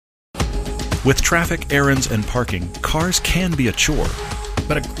With traffic, errands, and parking, cars can be a chore.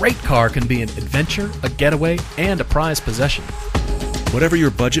 But a great car can be an adventure, a getaway, and a prized possession. Whatever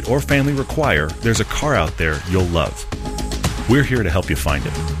your budget or family require, there's a car out there you'll love. We're here to help you find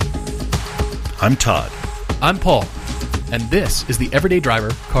it. I'm Todd. I'm Paul, and this is the Everyday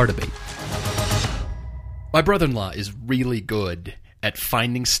Driver Car Debate. My brother-in-law is really good at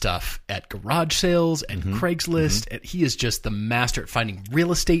finding stuff at garage sales and Craigslist. And he is just the master at finding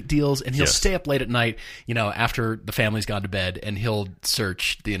real estate deals, and he'll stay up late at night, after the family's gone to bed, and he'll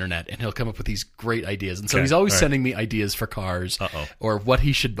search the internet, and he'll come up with these great ideas. And so he's always sending me ideas for cars or what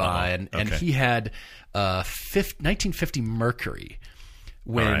he should buy. And he had 1950 Mercury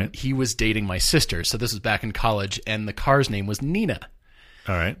when he was dating my sister. So this was back in college, and the car's name was Nina.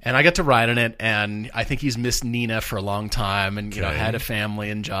 All right. And I got to ride in it, and I think he's missed Nina for a long time and, had a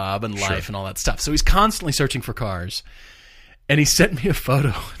family and job and life and all that stuff. So he's constantly searching for cars. And he sent me a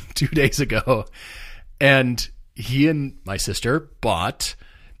photo 2 days ago, and he and my sister bought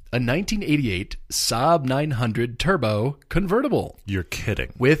a 1988 Saab 900 Turbo convertible. You're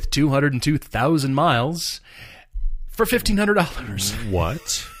kidding. With 202,000 miles for $1,500.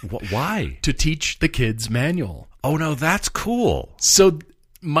 What? Why? To teach the kids manual. Oh, no, that's cool. So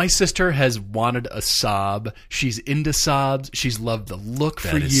my sister has wanted a Saab. She's into Saabs. She's loved the look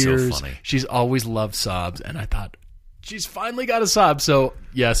for years. That is so funny. She's always loved Saabs. And I thought, she's finally got a Saab. So,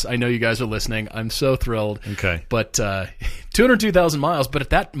 yes, I know you guys are listening. I'm so thrilled. Okay. But 202,000 miles. But at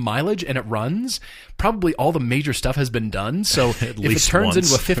that mileage and it runs, probably all the major stuff has been done. So if it turns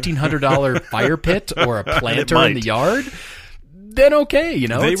into a $1,500 fire pit or a planter in the yard, then okay, They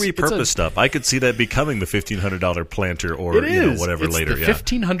repurpose stuff. I could see that becoming the $1,500 planter or whatever it's later. The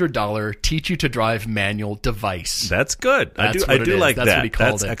 $1,500 teach you to drive manual device. That's good. I do like that. What he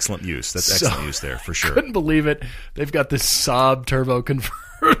called That's excellent use. That's excellent use there for sure. Couldn't believe it. They've got this Saab turbo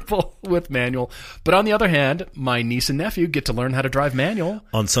convertible with manual. But on the other hand, my niece and nephew get to learn how to drive manual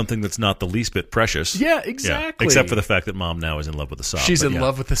on something that's not the least bit precious. Yeah, exactly. Yeah. Except for the fact that mom now is in love with the Saab. She's in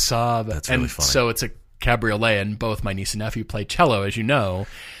love with the Saab. That's really funny. So it's a cabriolet, and both my niece and nephew play cello, as you know.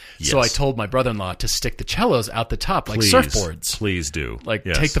 Yes. So I told my brother-in-law to stick the cellos out the top like surfboards. Please do.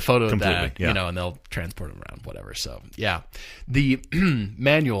 Take the photo of that, yeah. and they'll transport them around, whatever. So, yeah. The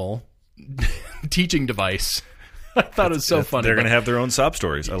manual teaching device, I thought it was so funny. They're going to have their own sob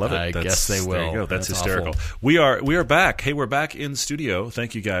stories. I love it. I guess they will. There you go. That's hysterical. Awful. We are back. Hey, we're back in studio.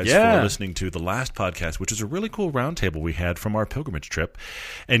 Thank you guys for listening to the last podcast, which is a really cool roundtable we had from our pilgrimage trip.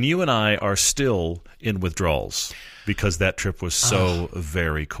 And you and I are still in withdrawals because that trip was so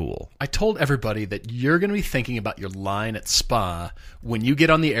very cool. I told everybody that you're going to be thinking about your line at Spa when you get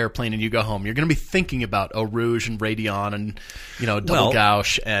on the airplane and you go home. You're going to be thinking about Eau Rouge and Raidillon and Double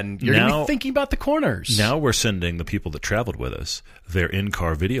Gauche, and you're going to be thinking about the corners. Now we're sending the people that traveled with us their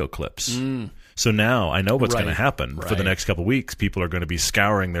in-car video clips. So now I know what's going to happen for the next couple of weeks. People are going to be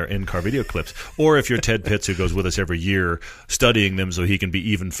scouring their in-car video clips. Or if you're Ted Pitts, who goes with us every year, studying them so he can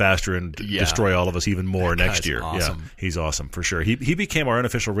be even faster and destroy all of us even more next year. Awesome. Yeah, he's awesome for sure. He became our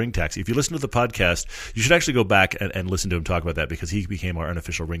unofficial ring taxi. If you listen to the podcast, you should actually go back and listen to him talk about that, because he became our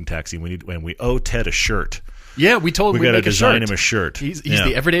unofficial ring taxi. And we owe Ted a shirt. Yeah, we told him we got to make design him a shirt. He's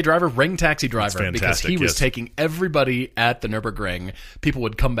the everyday driver, ring taxi driver, because he was taking everybody at the Nürburgring. People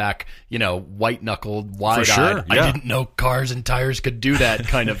would come back, white knuckled, wide-eyed. Sure, I didn't know cars and tires could do that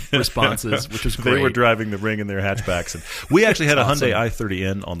kind of responses, which was great. They were driving the ring in their hatchbacks, and we actually had a Hyundai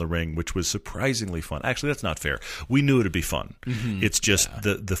i30N on the ring, which was surprisingly fun. Actually, that's not fair. We knew it'd be fun. It's just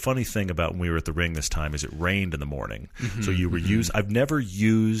the funny thing about when we were at the ring this time is it rained in the morning, so you were I've never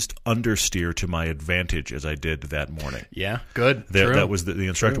used understeer to my advantage as I did that morning. Yeah, good. That was the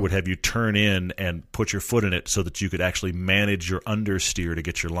instructor would have you turn in and put your foot in it so that you could actually manage your understeer to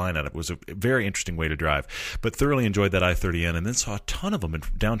get your line out. It was a very interesting way to drive, but thoroughly enjoyed that i30N, and then saw a ton of them in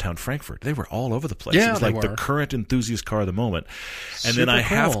downtown Frankfurt. They were all over the place. Yeah, it was like the current enthusiast car of the moment. And then I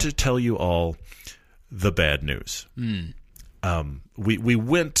have to tell you all the bad news. We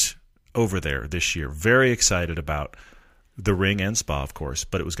went over there this year, very excited about the ring and Spa, of course,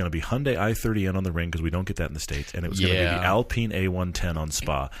 but it was going to be Hyundai i30N on the ring because we don't get that in the States, and it was going to be the Alpine A110 on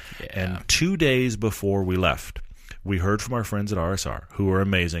Spa. And 2 days before we left, we heard from our friends at RSR, who are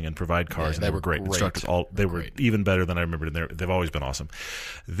amazing and provide cars, and they were great. Instructors, they were even better than I remembered, and they've always been awesome.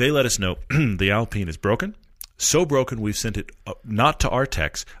 They let us know the Alpine is broken. So broken, we've sent it not to our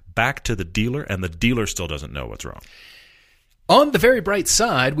techs, back to the dealer, and the dealer still doesn't know what's wrong. On the very bright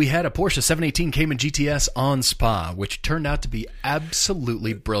side, we had a Porsche 718 Cayman GTS on Spa, which turned out to be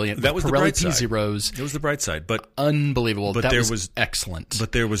absolutely brilliant. That was the bright side. P-Zeros. It was the bright side, but unbelievable. But that there was excellent.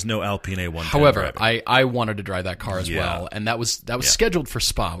 But there was no Alpine A110. However, I wanted to drive that car as well, and that was scheduled for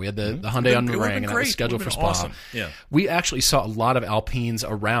Spa. We had the Hyundai on the ring, and that was scheduled for Spa. Awesome. Yeah. We actually saw a lot of Alpines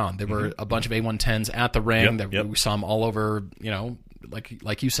around. There were a bunch of A110s at the ring. We saw them all over.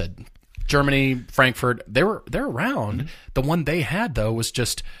 Like you said. Germany, Frankfurt, they're around. The one they had though was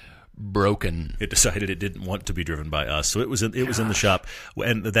just broken. It decided it didn't want to be driven by us, so it was in the shop.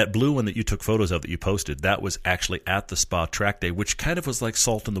 And that blue one that you took photos of that you posted, that was actually at the Spa track day, which kind of was like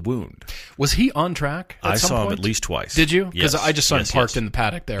salt in the wound. Was he on track? I saw him at least twice. Did you? Because yes. I just saw him parked in the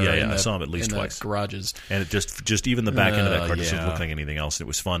paddock there. Yeah, I saw him at least twice. Garages, and it just even the back end of that car just didn't look like anything else. And it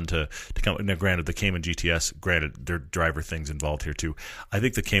was fun to come. Now, granted, the Cayman GTS, there are driver things involved here too. I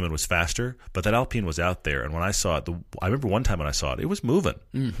think the Cayman was faster, but that Alpine was out there. And when I saw it, I remember one time when I saw it, it was moving.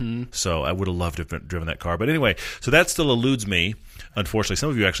 Mm-hmm. So I would have loved to have driven that car. But anyway, so that still eludes me. Unfortunately, some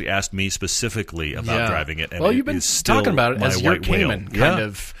of you actually asked me specifically about driving it. And you've been talking about it as your Cayman kind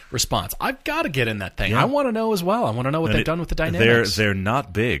of response. I've got to get in that thing. I want to know as well. I want to know what they've done with the dynamics. They're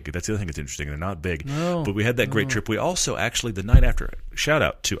not big. That's the other thing that's interesting. They're not big. No. But we had that great trip. We also actually, the night after, shout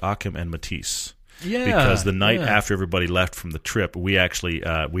out to Achim and Matisse. Yeah, because the night after everybody left from the trip, we actually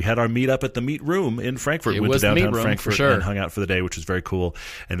we had our meetup at the Meat Room in Frankfurt. We went to downtown Frankfurt and hung out for the day, which was very cool.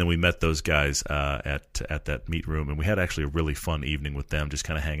 And then we met those guys at that Meat Room, and we had actually a really fun evening with them, just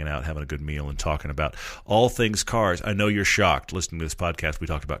kind of hanging out, having a good meal, and talking about all things cars. I know you're shocked listening to this podcast. We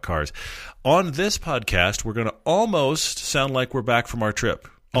talked about cars. On this podcast, we're going to almost sound like we're back from our trip.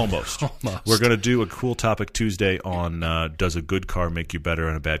 Almost. We're going to do a cool topic Tuesday on does a good car make you better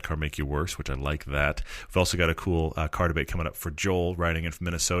and a bad car make you worse, which I like that. We've also got a cool car debate coming up for Joel, riding in from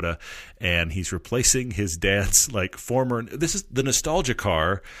Minnesota, and he's replacing his dad's former. This is the nostalgia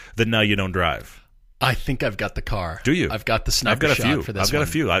car that now you don't drive. I think I've got the car. Do you? I've got the sniper shot for this. I've got a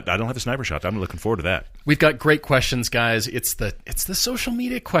few. I don't have the sniper shot. I'm looking forward to that. We've got great questions, guys. It's the social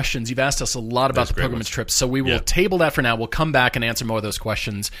media questions. You've asked us a lot about the pilgrimage trip, so we will table that for now. We'll come back and answer more of those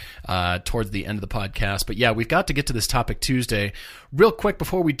questions towards the end of the podcast. But yeah, we've got to get to this topic Tuesday. Real quick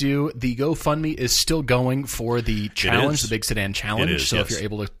before we do, the GoFundMe is still going for the challenge, the Big Sedan Challenge. So if you're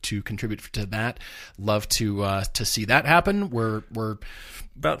able to contribute to that, love to see that happen. We're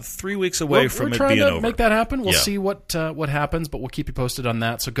about 3 weeks away from it being over. We're trying to make that happen. We'll see what happens, but we'll keep you posted on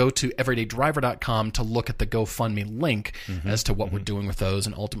that. So go to everydaydriver.com to look at the GoFundMe link as to what we're doing with those,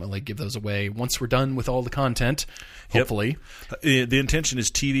 and ultimately give those away once we're done with all the content, hopefully. The intention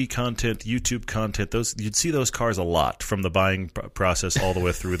is TV content, YouTube content. You'd see those cars a lot, from the buying process all the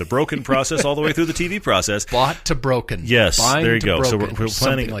way through the broken process, all the way through the TV process. Bought to broken. Yes, Buying there you go. Broken, so we're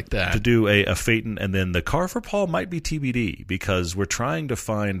planning like that. to do a Phaeton, and then the car for Paul might be TBD, because we're trying to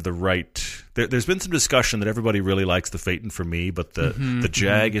find the right. There's been some discussion that everybody really likes the Phaeton for me, but the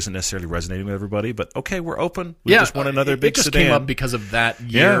Jag isn't necessarily resonating with everybody. But okay, we're open. We just want another big sedan. It just came up because of that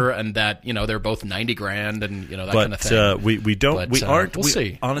year, and that they're both $90,000 and that kind of thing. We aren't. We'll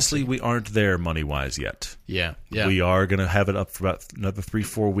see. Honestly, we aren't there money wise yet. Yeah. We are going to have it up for about another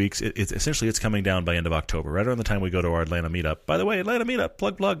 3-4 weeks. It's essentially coming down by end of October, right around the time we go to our Atlanta meetup. By the way, Atlanta meetup,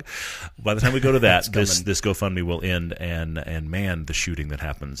 plug. By the time we go to that, this GoFundMe will end, and man, the shooting that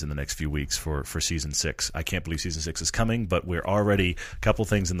happens in the next few weeks for season 6. I can't believe season 6 is coming, but we're already a couple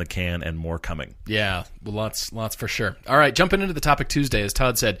things in the can and more coming. Yeah, well, lots for sure. All right, jumping into the topic Tuesday, as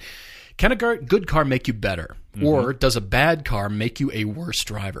Todd said, can a good car make you better? Or does a bad car make you a worse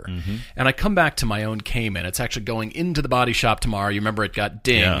driver? And I come back to my own Cayman. It's actually going into the body shop tomorrow. You remember it got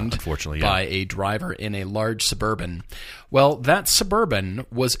dinged by a driver in a large Suburban. Well, that Suburban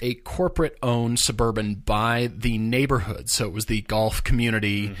was a corporate-owned Suburban by the neighborhood. So it was the golf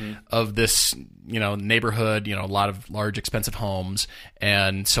community of this neighborhood, a lot of large, expensive homes.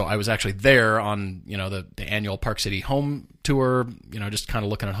 And so I was actually there on, the annual Park City home tour, just kind of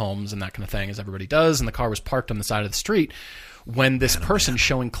looking at homes and that kind of thing, as everybody does. And the car was parked on the side of the street when this person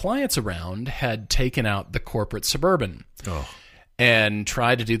showing clients around had taken out the corporate Suburban and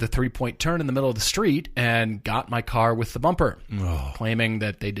tried to do the 3-point turn in the middle of the street and got my car with the bumper, claiming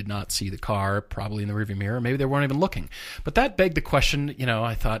that they did not see the car, probably in the rearview mirror. Maybe they weren't even looking. But that begged the question,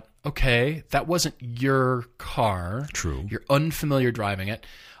 I thought, okay, that wasn't your car. True. You're unfamiliar driving it.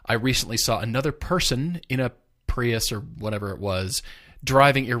 I recently saw another person in a Prius or whatever it was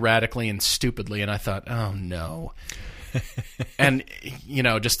driving erratically and stupidly, and I thought, oh no. And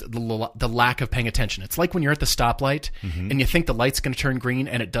just the lack of paying attention. It's like when you're at the stoplight and you think the light's going to turn green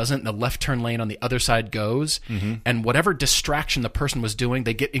and it doesn't, and the left turn lane on the other side goes, and whatever distraction the person was doing,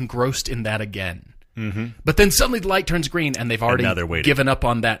 they get engrossed in that again. But then suddenly the light turns green, and they've already given up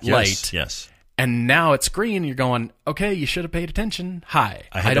on that light. Yes. And now it's green, and you're going, okay, you should have paid attention. Hi.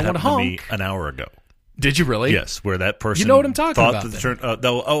 I don't want to honk. Me an hour ago. Did you really? Yes, where that person you know what I'm talking thought about, that the turn,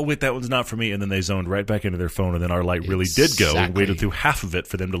 oh, wait, that one's not for me. And then they zoned right back into their phone, and then our light really did go and waited through half of it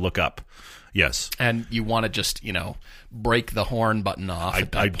for them to look up. Yes. And you want to just, break the horn button off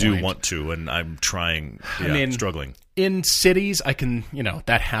at that I point. do want to, and I'm trying, struggling. In cities, I can,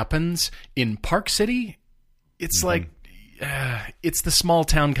 that happens. In Park City, it's like, it's the small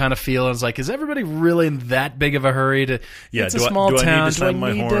town kind of feel. It's like, is everybody really in that big of a hurry to? Yeah, it's a small town. I need to slam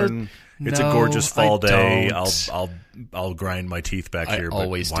my horn? It's a gorgeous fall day. I'll grind my teeth back here.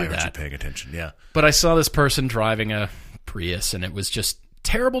 Always but why do that. aren't you paying attention? Yeah. But I saw this person driving a Prius, and it was just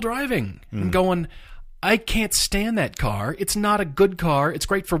terrible driving. I'm going, I can't stand that car. It's not a good car. It's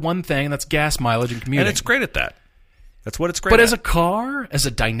great for one thing, and that's gas mileage and commuting. And it's great at that. That's what it's great at. But at. as a car, as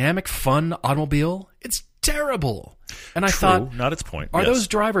a dynamic, fun automobile, it's terrible. And I thought, not its point. Are those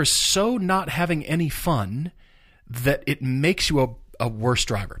drivers so not having any fun that it makes you a worse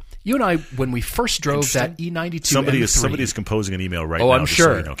driver? You and I, when we first drove that E92 somebody M3, is composing an email right now. Oh, I'm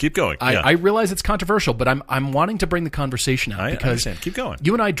sure. So Keep going. I realize it's controversial, but I'm wanting to bring the conversation out because I keep going.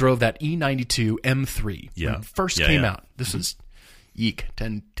 You and I drove that E92 M3 when it first came out. This is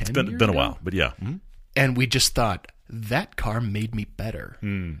 10 It's years been a while, but yeah. And we just thought, that car made me better.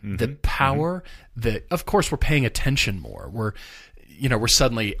 The power, of course, we're paying attention more. We're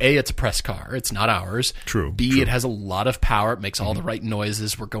suddenly, A, it's a press car. It's not ours. True. B, it has a lot of power. It makes all the right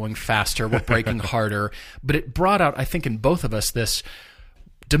noises. We're going faster. We're braking harder. But it brought out, I think, in both of us, this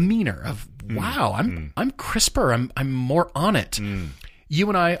demeanor of, wow, I'm crisper. I'm more on it. You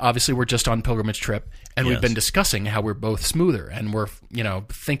and I, obviously, we're just on pilgrimage trip, and we've been discussing how we're both smoother, and we're,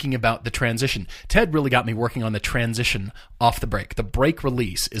 thinking about the transition. Ted really got me working on the transition off the brake. The brake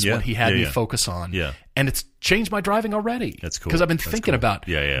release is what he had me focus on. Yeah. And it's changed my driving already. That's cool. Because I've been thinking about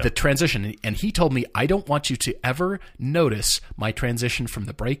the transition, and he told me, I don't want you to ever notice my transition from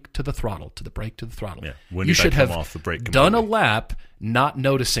the brake to the throttle, to the brake to the throttle. Yeah. When you should have off the brake done a lap not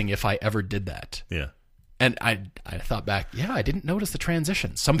noticing if I ever did that. Yeah. And I thought back, I didn't notice the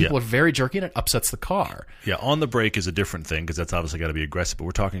transition. Some people are very jerky and it upsets the car. Yeah, on the brake is a different thing because that's obviously got to be aggressive. But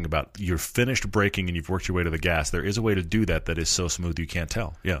we're talking about you're finished braking and you've worked your way to the gas. There is a way to do that is so smooth you can't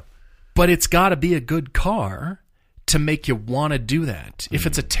tell. Yeah. But it's got to be a good car to make you want to do that. If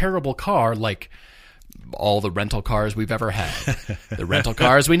it's a terrible car, like all the rental cars we've ever had. The rental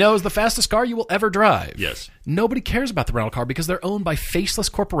cars we know is the fastest car you will ever drive. Yes. Nobody cares about the rental car because they're owned by faceless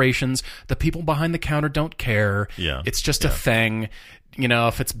corporations. The people behind the counter don't care. Yeah. It's just a thing.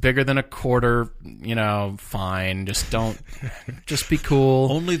 If it's bigger than a quarter, fine. Just be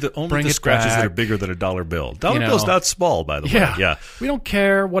cool. Only the scratches that are bigger than a dollar bill. Dollar bill's not small, by the way. Yeah. We don't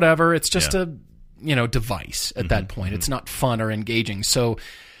care, whatever. It's just a, device at that point. It's not fun or engaging. So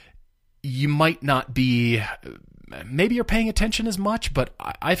you might not be, maybe you're paying attention as much, but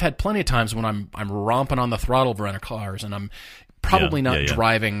I've had plenty of times when I'm romping on the throttle of rental cars and I'm probably not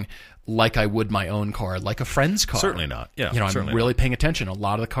driving like I would my own car, like a friend's car. Certainly not. Yeah, I'm really paying attention. A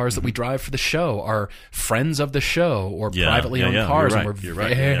lot of the cars that we drive for the show are friends of the show or privately owned cars, and we're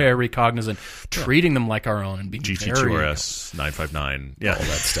very cognizant, treating them like our own and being GT2RS 959, all that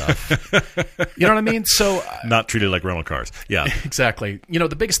stuff. You know what I mean? So not treated like rental cars. Yeah, exactly.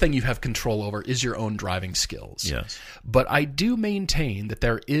 The biggest thing you have control over is your own driving skills. Yes, but I do maintain that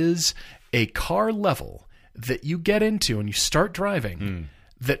there is a car level that you get into and you start driving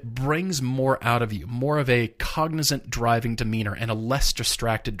that brings more out of you, more of a cognizant driving demeanor and a less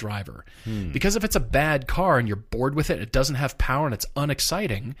distracted driver. Because if it's a bad car and you're bored with it, it doesn't have power and it's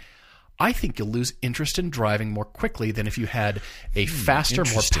unexciting, I think you'll lose interest in driving more quickly than if you had a faster,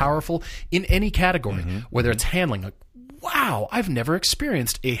 more powerful, in any category, whether it's handling. Like, wow, I've never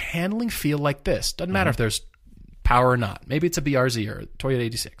experienced a handling feel like this. Doesn't matter if there's power or not. Maybe it's a BRZ or a Toyota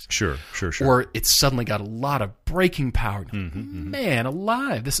 86. Sure. Or it's suddenly got a lot of braking power. Man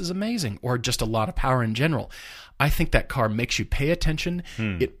alive, this is amazing. Or just a lot of power in general. I think that car makes you pay attention.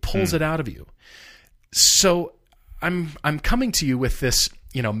 It pulls it out of you. So I'm coming to you with this,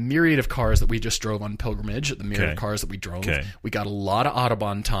 myriad of cars that we just drove on pilgrimage, the myriad of cars that we drove. We got a lot of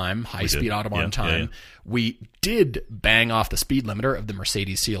Autobahn time, high-speed Autobahn time. We did bang off the speed limiter of the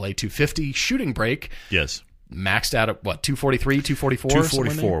Mercedes CLA 250 shooting brake. Yes. Maxed out at what, 243, 244?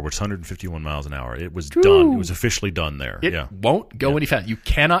 244, which is 151 miles an hour. It was done. It was officially done there. It won't go any faster. You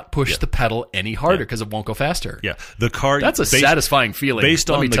cannot push the pedal any harder because it won't go faster. Yeah, the car. That's a satisfying feeling. Based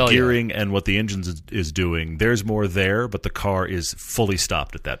on the gearing and what the engine is doing, there's more there, but the car is fully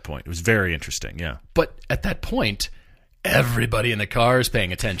stopped at that point. It was very interesting. Yeah, but at that point, everybody in the car is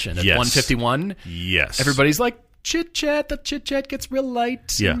paying attention. At 151, yes, everybody's like, chit-chat. The chit-chat gets real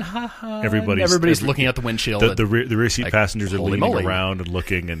light. Yeah. And ha-ha. Everybody's looking out the windshield. The rear seat passengers are leaning around and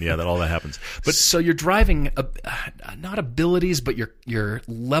looking, and all that happens. But so you're driving, not abilities, but your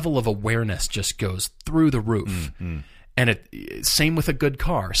level of awareness just goes through the roof. And same with a good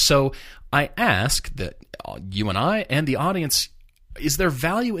car. So I ask that you and I and the audience, is there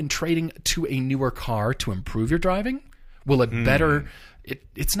value in trading to a newer car to improve your driving? Will it better...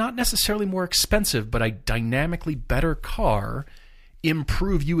 It's not necessarily more expensive, but a dynamically better car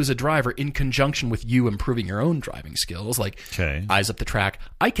improve you as a driver in conjunction with you improving your own driving skills, like eyes up the track.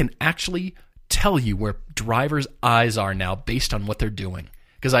 I can actually tell you where drivers' eyes are now based on what they're doing.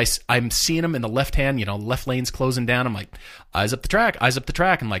 Because I'm seeing them in the left hand, left lane's closing down. I'm like, eyes up the track.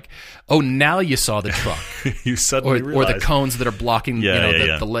 I'm like, oh, now you saw the truck. You suddenly realize. Or the cones that are blocking,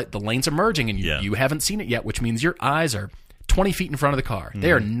 the lanes are merging, and you haven't seen it yet, which means your eyes are 20 feet in front of the car.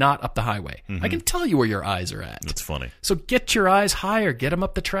 They are not up the highway. I can tell you where your eyes are at. That's funny. So get your eyes higher. Get them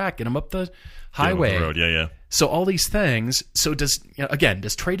up the track. Get them up the highway. Get them up the road. Yeah. So all these things. So does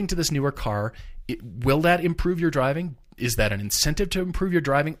trading to this newer car, will that improve your driving? Is that an incentive to improve your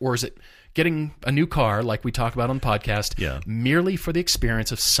driving? Or is it getting a new car, like we talk about on the podcast, merely for the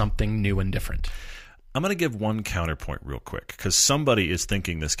experience of something new and different? I'm going to give one counterpoint real quick, because somebody is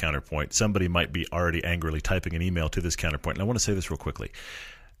thinking this counterpoint. Somebody might be already angrily typing an email to this counterpoint. And I want to say this real quickly.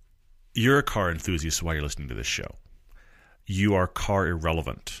 You're a car enthusiast while you're listening to this show. You are car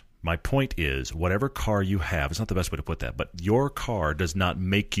irrelevant. My point is, whatever car you have, it's not the best way to put that, but your car does not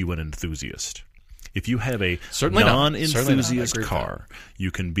make you an enthusiast. If you have a non-enthusiast car,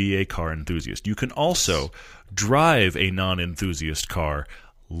 you can be a car enthusiast. You can also drive a non-enthusiast car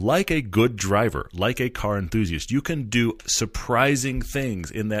like a good driver, like a car enthusiast. You can do surprising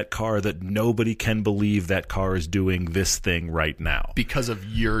things in that car that nobody can believe that car is doing this thing right now. Because of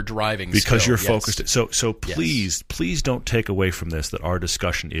your driving Because you're focused. So please don't take away from this that our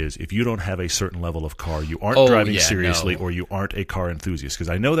discussion is, if you don't have a certain level of car, you aren't driving seriously, or you aren't a car enthusiast. Because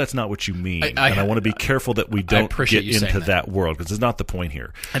I know that's not what you mean. And I want to be careful that we don't get into that world, because it's not the point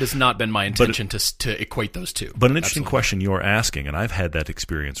here. It has not been my intention to equate those two. But an interesting question you're asking, and I've had that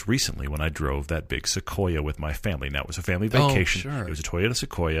experience recently when I drove that big Sequoia with my family. Now, it was a family vacation. It was a Toyota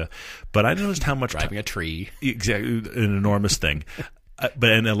Sequoia, but I noticed how much driving a tree, exactly, an enormous thing,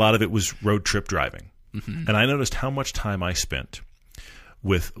 and a lot of it was road trip driving. And I noticed how much time I spent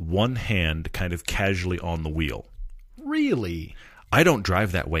with one hand kind of casually on the wheel. Really? I don't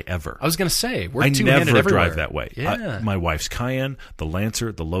drive that way ever. I was going to say, we're I two-handed never everywhere. drive that way. Yeah. My wife's Cayenne, the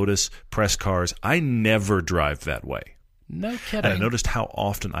Lancer, the Lotus, press cars, I never drive that way. No kidding. And I noticed how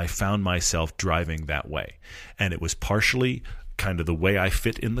often I found myself driving that way. And it was partially kind of the way I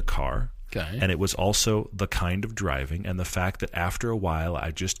fit in the car. Okay. And it was also the kind of driving and the fact that after a while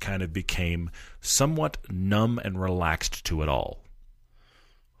I just kind of became somewhat numb and relaxed to it all.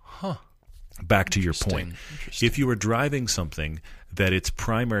 Huh. Back to your point. If you are driving something that its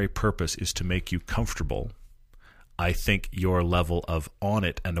primary purpose is to make you comfortable, I think your level of on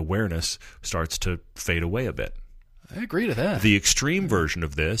it and awareness starts to fade away a bit. I agree to that. The extreme version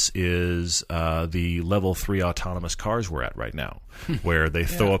of this is the level 3 autonomous cars we're at right now, where they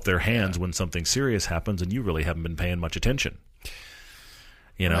throw up their hands when something serious happens and you really haven't been paying much attention.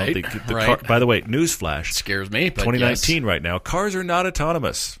 Right. Car, by the way, newsflash. Scares me, but 2019 right now, cars are not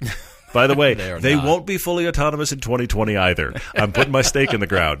autonomous. By the way, they won't be fully autonomous in 2020 either. I'm putting my stake in the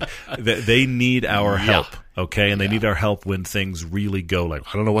ground. They need our help, okay? And they need our help when things really go like,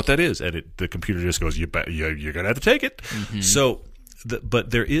 I don't know what that is. And the computer just goes, you're going to have to take it. So, but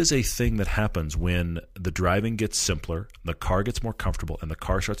there is a thing that happens when the driving gets simpler, the car gets more comfortable, and the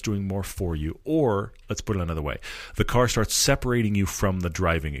car starts doing more for you. Or, let's put it another way, the car starts separating you from the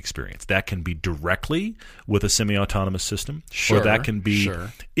driving experience. That can be directly with a semi-autonomous system, or that can be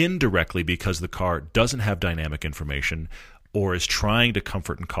indirectly because the car doesn't have dynamic information or is trying to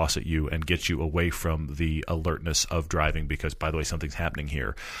comfort and cosset you and get you away from the alertness of driving because, by the way, something's happening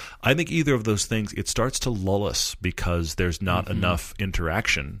here. I think either of those things, it starts to lull us because there's not enough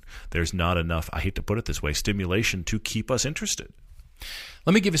interaction. There's not enough, I hate to put it this way, stimulation to keep us interested.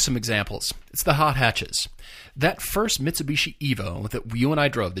 Let me give you some examples. It's the hot hatches. That first Mitsubishi Evo that you and I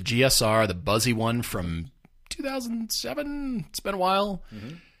drove, the GSR, the buzzy one from 2007, it's been a while.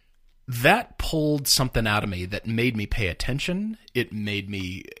 That pulled something out of me that made me pay attention. It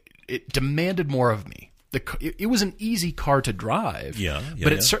demanded more of me. It was an easy car to drive,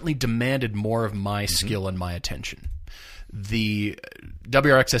 but it certainly demanded more of my skill and my attention. The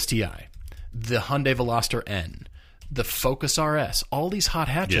WRX STI, the Hyundai Veloster N, the Focus RS, all these hot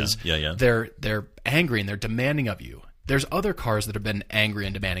hatches, they're angry and they're demanding of you. There's other cars that have been angry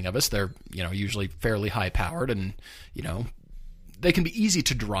and demanding of us. They're, usually fairly high powered and, they can be easy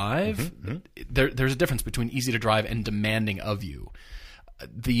to drive. Mm-hmm. There's a difference between easy to drive and demanding of you.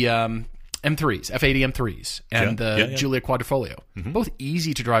 The M3s, F80 M3s, and the Giulia Quadrifoglio, both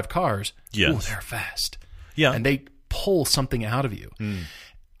easy to drive cars. Yes. Ooh, they're fast. Yeah. And they pull something out of you.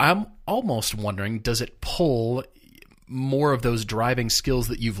 I'm almost wondering, does it pull more of those driving skills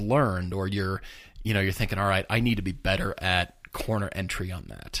that you've learned, or you're thinking, all right, I need to be better at corner entry on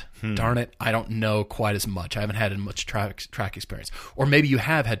that. Darn it, I don't know quite as much. I haven't had much track experience. Or maybe you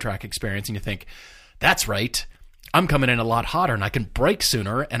have had track experience and you think, that's right, I'm coming in a lot hotter and I can brake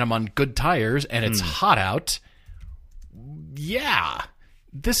sooner and I'm on good tires and it's hot out. Yeah,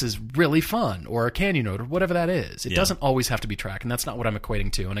 this is really fun. Or a canyon road or whatever that is. It doesn't always have to be track, and that's not what I'm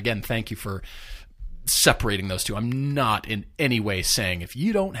equating to. And again, thank you for separating those two. I'm not in any way saying if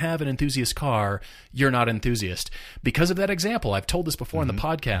you don't have an enthusiast car, you're not an enthusiast. Because of that example, I've told this before in the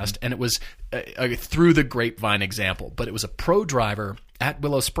podcast, and it was through the grapevine example, but it was a pro driver at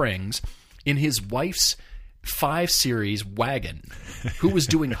Willow Springs in his wife's 5 Series wagon who was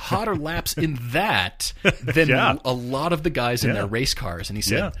doing hotter laps in that than a lot of the guys in their race cars. And he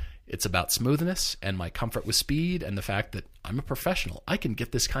said, it's about smoothness and my comfort with speed and the fact that I'm a professional. I can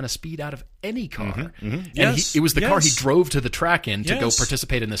get this kind of speed out of any car. And it was the car he drove to the track in to go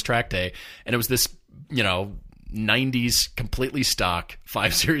participate in this track day. And it was this, 90s completely stock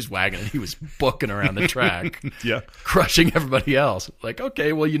 5 Series wagon, and he was booking around the track, crushing everybody else. Like,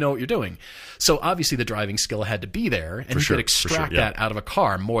 okay, well, you know what you're doing. So obviously the driving skill had to be there, and he could extract that out of a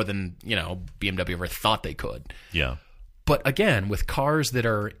car more than, BMW ever thought they could. Yeah. But again, with cars that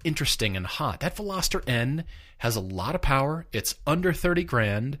are interesting and hot, that Veloster N has a lot of power. It's under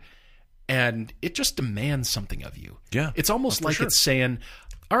 $30,000, and it just demands something of you. Yeah. It's almost like it's saying,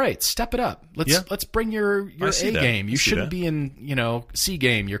 all right, step it up. Let's bring your A game. You shouldn't be in, C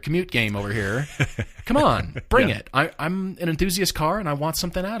game, your commute game over here. Come on, bring it. I'm an enthusiast car and I want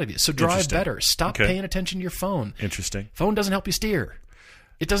something out of you. So drive better. Stop paying attention to your phone. Interesting. Phone doesn't help you steer.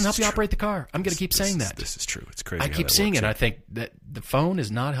 It doesn't help you operate the car. I'm going to keep saying that. This is true. It's crazy. I keep seeing it. I think that the phone is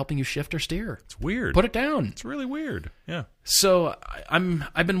not helping you shift or steer. It's weird. Put it down. It's really weird. Yeah. So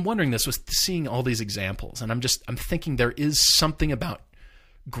I've been wondering this, with seeing all these examples, and I'm thinking there is something about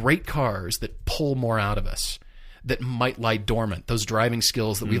great cars that pull more out of us, that might lie dormant. Those driving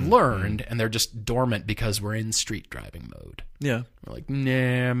skills that we learned, and they're just dormant because we're in street driving mode. Yeah. We're like,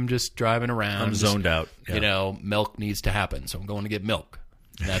 nah, I'm just driving around. I'm zoned out. Yeah. Milk needs to happen, so I'm going to get milk.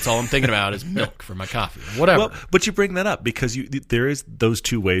 That's all I'm thinking about is milk for my coffee. Whatever. Well, but you bring that up because there is those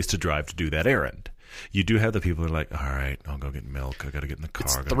two ways to drive to do that errand. You do have the people who are like, all right, I'll go get milk. I got to get in the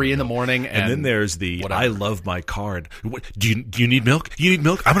car. It's 3 a.m. And then there's the, whatever. I love my car. And, do you need milk? You need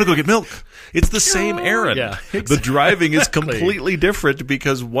milk? I'm going to go get milk. It's the same errand. Yeah, exactly. The driving is completely different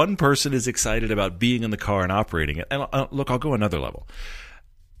because one person is excited about being in the car and operating it. And look, I'll go another level.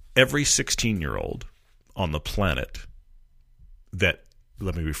 Every 16-year-old on the planet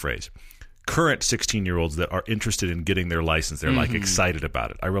let me rephrase. Current 16-year-olds that are interested in getting their license, they're like excited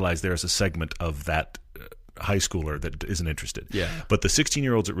about it. I realize there's a segment of that high schooler that isn't interested. Yeah. But the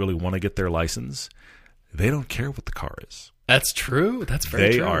 16-year-olds that really want to get their license, they don't care what the car is. That's true. That's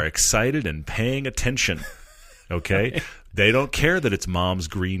very true. They are excited and paying attention. Okay? They don't care that it's mom's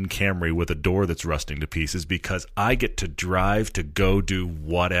green Camry with a door that's rusting to pieces because I get to drive to go do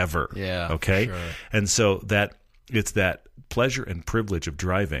whatever. Yeah. Okay? Sure. And so it's that pleasure and privilege of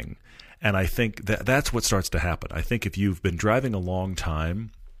driving. And I think that's what starts to happen. I think if you've been driving a long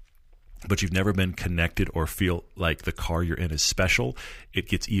time, but you've never been connected or feel like the car you're in is special, it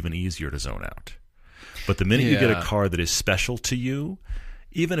gets even easier to zone out. But the minute you get a car that is special to you,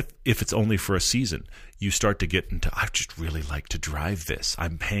 even if it's only for a season, you start to get into, I just really like to drive this.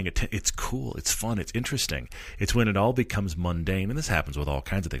 I'm paying attention. It's cool. It's fun. It's interesting. It's when it all becomes mundane, and this happens with all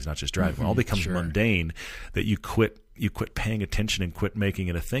kinds of things, not just driving. When it all becomes mundane, that you quit paying attention and quit making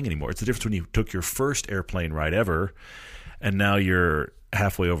it a thing anymore. It's the difference when you took your first airplane ride ever, and now you're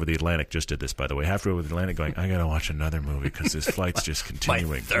halfway over the Atlantic. Just did this, by the way. Halfway over the Atlantic going, I got to watch another movie because this flight's just continuing.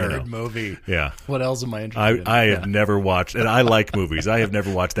 My third movie. Yeah. What else am I interested in? I have never watched, and I like movies. I have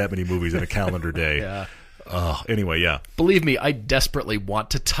never watched that many movies in a calendar day. Yeah. Anyway, yeah. Believe me, I desperately want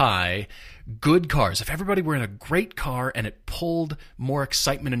to tie good cars. If everybody were in a great car and it pulled more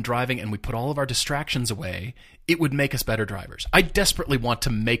excitement in driving and we put all of our distractions away, it would make us better drivers. I desperately want to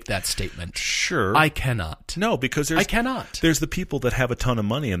make that statement. Sure. I cannot. No, because I cannot. There's the people that have a ton of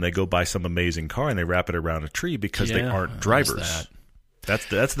money and they go buy some amazing car and they wrap it around a tree because they aren't drivers. That's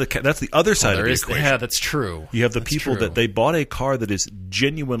the other side of the equation. Yeah, that's true. You have the people that they bought a car that is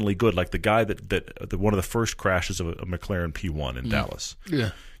genuinely good, like the guy that one of the first crashes of a McLaren P1 in Dallas.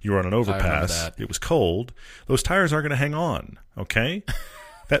 Yeah. You were on an overpass. It was cold. Those tires aren't going to hang on, okay?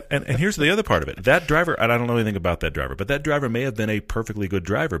 And here's the other part of it. That driver, and I don't know anything about that driver, but that driver may have been a perfectly good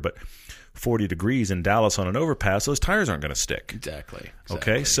driver, but 40 degrees in Dallas on an overpass, those tires aren't going to stick. Exactly.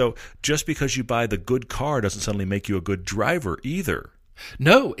 Okay? So just because you buy the good car doesn't suddenly make you a good driver either.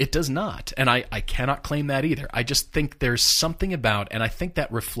 No, it does not. And I cannot claim that either. I just think there's something about, and I think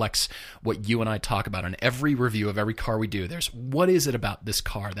that reflects what you and I talk about in every review of every car we do. There's what is it about this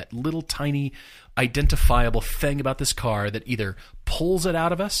car, that little tiny identifiable thing about this car that either pulls it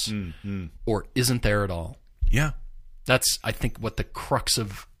out of us or isn't there at all. Yeah. That's, I think, what the crux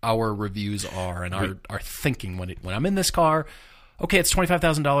of our reviews are and our thinking when I'm in this car. Okay, it's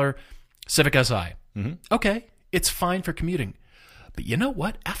 $25,000 Civic Si. Mm-hmm. Okay, it's fine for commuting. But you know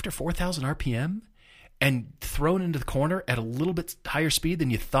what? After 4,000 RPM and thrown into the corner at a little bit higher speed than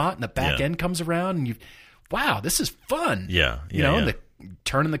you thought, and the back end comes around, and wow, this is fun. Yeah. And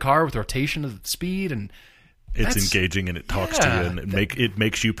turning the car with rotation of speed, and it's engaging, and it talks to you, and it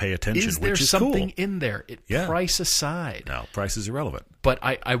makes you pay attention, which is cool. Is there something in there? Price aside. No, price is irrelevant. But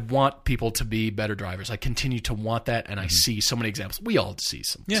I want people to be better drivers. I continue to want that, and I see so many examples. We all see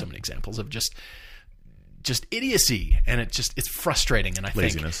so many examples of just idiocy, and it's frustrating. And I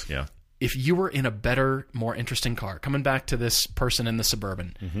laziness, think if you were in a better, more interesting car, coming back to this person in the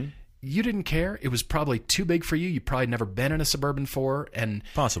Suburban, you didn't care. It was probably too big for you. You probably never been in a Suburban before, and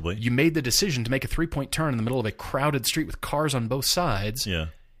possibly you made the decision to make a 3-point turn in the middle of a crowded street with cars on both sides. Yeah,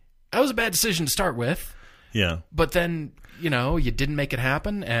 that was a bad decision to start with. Yeah, but then you didn't make it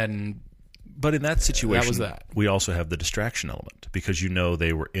happen, But in that situation, that was that. We also have the distraction element, because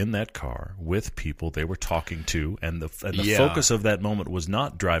they were in that car with people they were talking to, and the focus of that moment was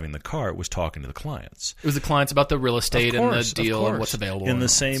not driving the car; it was talking to the clients. It was the clients about the real estate and the deal and what's available. In the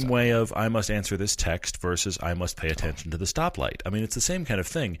same way of I must answer this text versus I must pay attention to the stoplight. I mean, it's the same kind of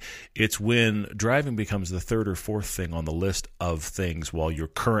thing. It's when driving becomes the third or fourth thing on the list of things while you're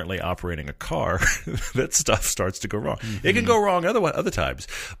currently operating a car that stuff starts to go wrong. It can go wrong other times,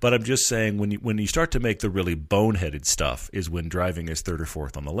 but I'm just saying when you start to make the really boneheaded stuff is when driving is third or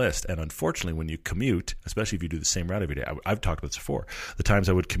fourth on the list. And unfortunately, when you commute, especially if you do the same route every day, I've talked about this before, the times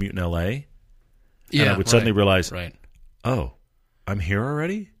I would commute in L.A., and I would suddenly realize, oh, I'm here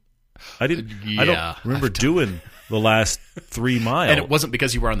already? I don't remember doing the last 3 miles. And it wasn't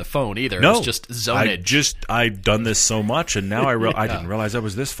because you were on the phone either. No, it was just zonage. I'd done this so much, and now I didn't realize I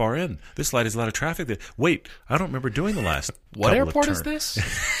was this far in. This light is a lot of traffic. Wait, I don't remember doing the last What airport is this?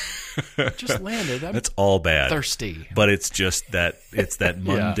 Just landed. That's all bad. Thirsty. But it's just that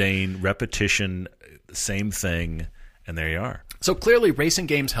mundane repetition, same thing, and there you are. So clearly, racing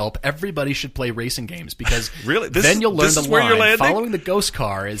games help. Everybody should play racing games because really? Then you'll learn the line. Following the ghost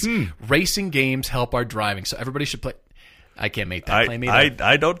car is racing games help our driving. So everybody should play. I can't make that claim either.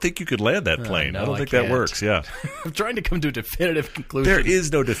 I don't think you could land that plane. No, I don't think that works. Yeah, I'm trying to come to a definitive conclusion. There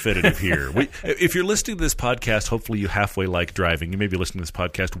is no definitive here. If you're listening to this podcast, hopefully you halfway like driving. You may be listening to this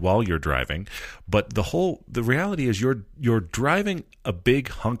podcast while you're driving, but the reality is you're driving a big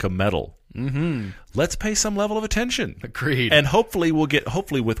hunk of metal. Mm-hmm. Let's pay some level of attention. Agreed. And hopefully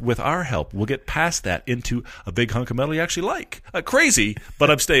with our help, we'll get past that into a big hunk of metal you actually like. Crazy,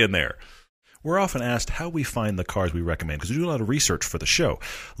 but I'm staying there. We're often asked how we find the cars we recommend because we do a lot of research for the show.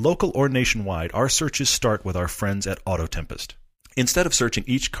 Local or nationwide, our searches start with our friends at Auto Tempest. Instead of searching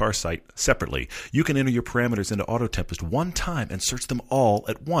each car site separately, you can enter your parameters into Auto Tempest one time and search them all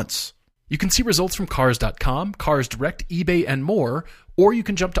at once. You can see results from Cars.com, Cars Direct, eBay, and more, or you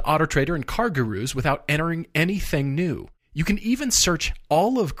can jump to AutoTrader and Car Gurus without entering anything new. You can even search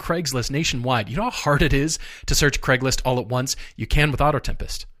all of Craigslist nationwide. You know how hard it is to search Craigslist all at once? You can with Auto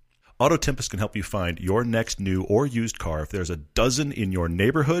Tempest. Auto Tempest can help you find your next new or used car if there's a dozen in your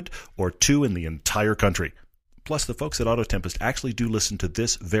neighborhood or 2 in the entire country. Plus, the folks at Auto Tempest actually do listen to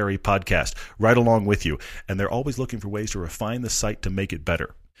this very podcast right along with you, and they're always looking for ways to refine the site to make it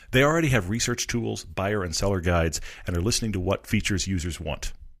better. They already have research tools, buyer and seller guides, and are listening to what features users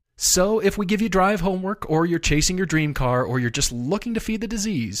want. So if we give you drive homework, or you're chasing your dream car, or you're just looking to feed the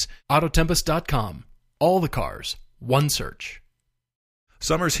disease, Autotempest.com. All the cars, one search.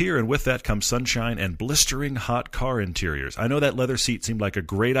 Summer's here, and with that comes sunshine and blistering hot car interiors. I know that leather seat seemed like a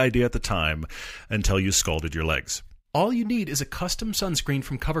great idea at the time until you scalded your legs. All you need is a custom sunscreen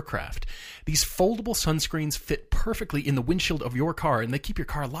from Covercraft. These foldable sunscreens fit perfectly in the windshield of your car, and they keep your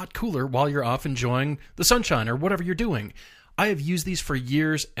car a lot cooler while you're off enjoying the sunshine or whatever you're doing. I have used these for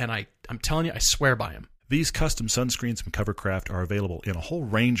years, and I'm telling you, I swear by them. These custom sunscreens from Covercraft are available in a whole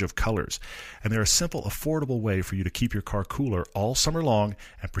range of colors, and they're a simple, affordable way for you to keep your car cooler all summer long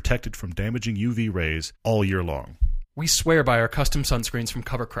and protected from damaging UV rays all year long. We swear by our custom sunscreens from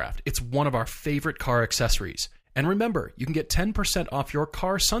Covercraft. It's one of our favorite car accessories. And remember, you can get 10% off your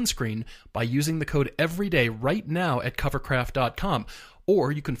car sunscreen by using the code EVERYDAY right now at covercraft.com,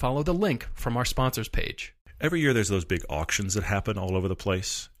 or you can follow the link from our sponsors page. Every year there's those big auctions that happen all over the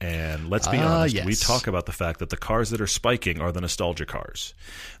place, and let's be honest, yes. We talk about the fact that the cars that are spiking are the nostalgia cars.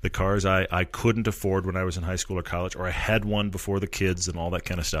 The cars I couldn't afford when I was in high school or college, or I had one before the kids and all that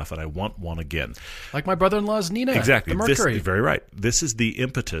kind of stuff, and I want one again. Like my brother-in-law's Nina, exactly. the Mercury. Very right. This is the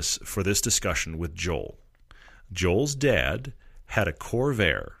impetus for this discussion with Joel. Joel's dad had a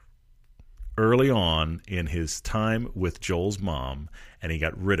Corvair early on in his time with Joel's mom, and he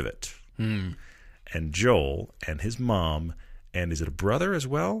got rid of it. And Joel and his mom, and is it a brother as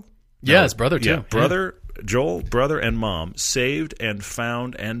well? Yeah, his brother too. Yeah, brother, Joel, brother, and mom saved and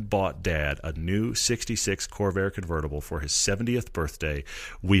found and bought Dad a new 66 Corvair convertible for his 70th birthday.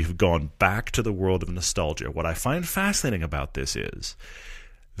 We've gone back to the world of nostalgia. What I find fascinating about this is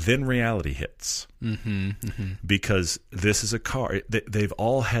then reality hits. Because this is a car. They've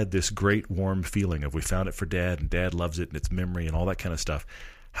all had this great warm feeling of we found it for Dad, and Dad loves it, and its memory and all that kind of stuff.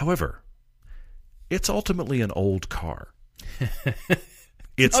 However, it's ultimately an old car.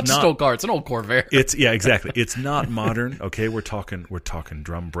 It's not just an old car. It's an old Corvair. Yeah, exactly. It's not modern. Okay, we're talking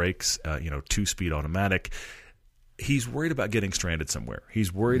drum brakes. 2-speed automatic. He's worried about getting stranded somewhere.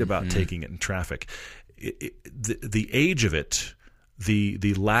 He's worried about taking it in traffic. The age of it,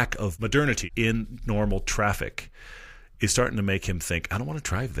 the lack of modernity in normal traffic, is starting to make him think, I don't want to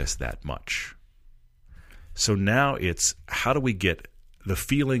drive this that much. So now it's how do we get the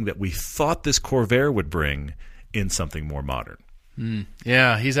feeling that we thought this Corvair would bring in something more modern.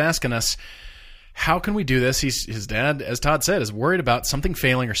 Yeah, he's asking us, how can we do this? His dad, as Todd said, is worried about something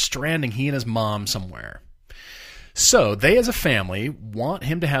failing or stranding he and his mom somewhere. So they, as a family, want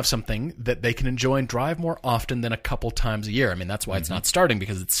him to have something that they can enjoy and drive more often than a couple times a year. I mean, that's why it's not starting,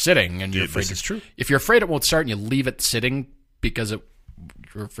 because it's sitting, and you're afraid this is true. If you're afraid it won't start and you leave it sitting because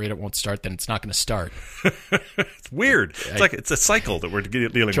you're afraid it won't start, then it's not going to start. It's weird. It's a cycle that we're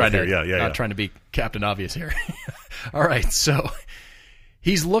dealing with here. Not trying to be Captain Obvious here. All right, so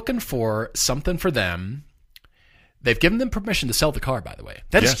he's looking for something for them. They've given them permission to sell the car, by the way.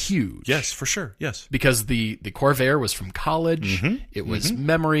 That is huge. Yes, for sure. Yes. Because the Corvair was from college. It was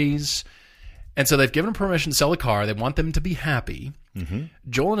memories. And so they've given them permission to sell the car. They want them to be happy.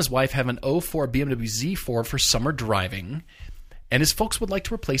 Joel and his wife have an 04 BMW Z4 for summer driving. And his folks would like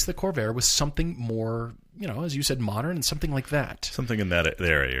to replace the Corvair with something more, as you said, modern and something like that. Something in that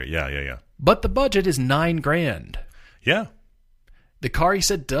area. Yeah. But the budget is $9,000. Yeah. The car, he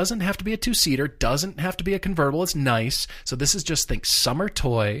said, doesn't have to be a 2-seater, doesn't have to be a convertible. It's nice. So this is just, summer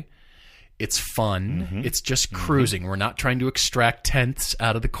toy. It's fun. It's just cruising. We're not trying to extract tenths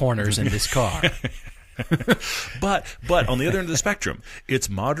out of the corners in this car. But on the other end of the spectrum, it's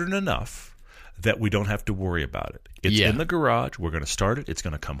modern enough that we don't have to worry about it. It's in the garage. We're going to start it. It's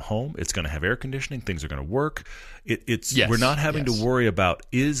going to come home. It's going to have air conditioning. Things are going to work. We're not having to worry about,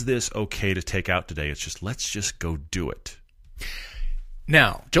 is this okay to take out today? It's just, let's just go do it.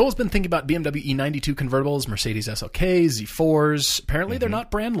 Now, Joel's been thinking about BMW E92 convertibles, Mercedes SLKs, Z4s. Apparently, they're not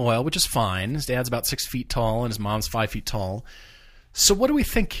brand loyal, which is fine. His dad's about 6 feet tall, and his mom's 5 feet tall. So what do we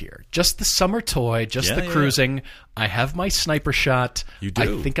think here? Just the summer toy, just the cruising. Yeah. I have my sniper shot. You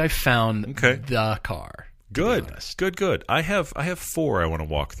do. I think I found the car. Good. I have 4 I want to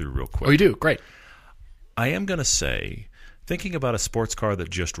walk through real quick. Oh, you do? Great. I am going to say, thinking about a sports car that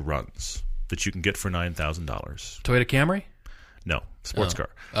just runs, that you can get for $9,000. Toyota Camry? No, sports car.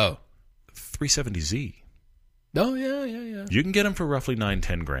 Oh. 370Z. Oh, yeah. You can get them for roughly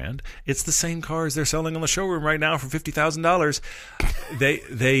 $9,000-10,000. It's the same cars they're selling on the showroom right now for $50,000.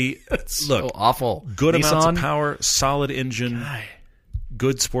 They look, so awful. Good Nissan. Amounts of power, solid engine,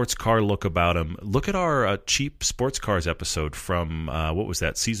 good sports car look about them. Look at our cheap sports cars episode from what was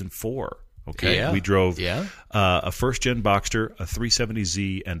that, season 4? Okay, yeah. We drove a first-gen Boxster, a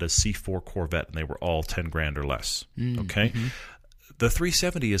 370Z, and a C4 Corvette, and they were all $10,000 or less. Okay, the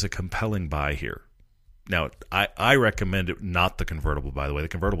 370 is a compelling buy here. Now, I recommend it not the convertible, by the way. The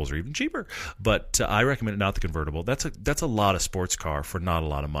convertibles are even cheaper. But I recommend it not the convertible. That's a lot of sports car for not a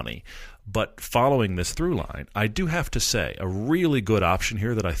lot of money. But following this through line, I do have to say, a really good option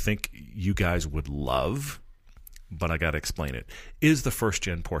here that I think you guys would love, but I got to explain it, is the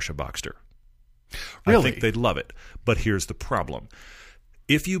first-gen Porsche Boxster. Really? I think they'd love it. But here's the problem.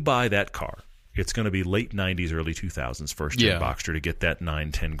 If you buy that car, it's going to be late 90s, early 2000s first-gen Boxster to get that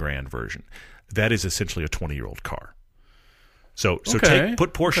 $9,000-10,000 version. that is essentially a 20-year-old car. So Okay.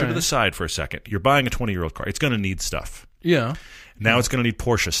 put Porsche to the side for a second. You're buying a 20-year-old car. It's going to need stuff. Yeah. Now it's going to need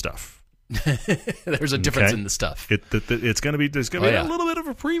Porsche stuff. There's a difference in the stuff. There's going to be yeah. a little bit of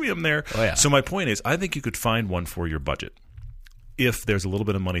a premium there. Oh, yeah. So my point is, I think you could find one for your budget if there's a little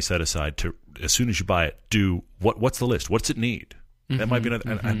bit of money set aside to, as soon as you buy it, do what's the list? What's it need? That might be another,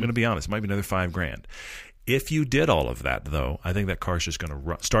 I'm going to be honest, it might be another $5,000. If you did all of that, though, I think that car's just going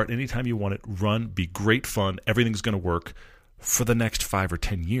to start anytime you want it, run, be great fun, everything's going to work for the next 5 or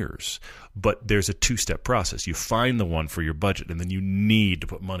 10 years. But there's a two-step process. You find the one for your budget, and then you need to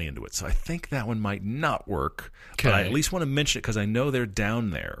put money into it. So I think that one might not work, but I at least want to mention it because I know they're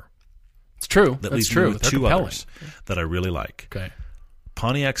down there. It's true. That That's leaves true. me with They're two compelling. others that I really like. Okay.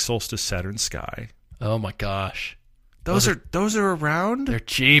 Pontiac Solstice Saturn Sky. Oh my gosh. Those are around. They're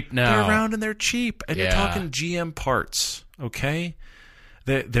cheap now. They're around and they're cheap. And you're Yeah. talking GM parts, okay?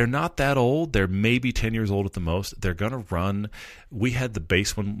 They're not that old. They're maybe 10 years old at the most. They're going to run. We had the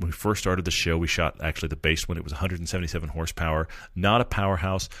base one when we first started the show. We shot actually the base one. It was 177 horsepower. Not a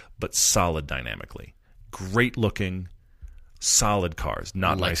powerhouse, but solid dynamically. Great looking, solid cars.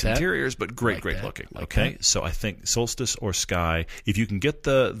 Not Like nice that. interiors, but great that. looking. Like Okay? that. So I think Solstice or Sky, if you can get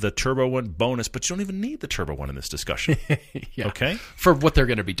the turbo one, bonus, but you don't even need the turbo one in this discussion. Yeah. Okay? For what they're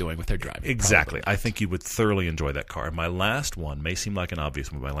going to be doing with their driving. Exactly. I think you would thoroughly enjoy that car. And my last one may seem like an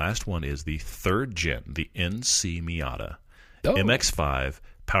obvious one. My last one is the third gen, the NC Miata Oh. MX-5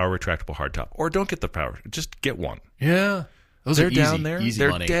 power retractable hardtop. Or don't get the power. Just get one. Yeah. Those They're are easy, down there. Easy They're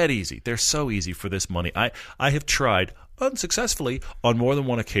money. dead easy. They're so easy for this money. I have tried unsuccessfully on more than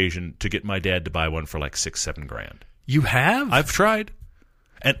one occasion to get my dad to buy one for like $6-7 grand. You have? I've tried.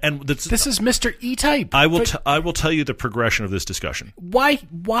 And This is Mr. E-Type. I will tell you the progression of this discussion. Why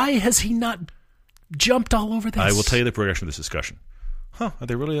has he not jumped all over this? I will tell you the progression of this discussion. Huh, are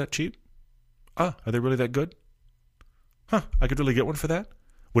they really that cheap? Are they really that good? Huh, I could really get one for that?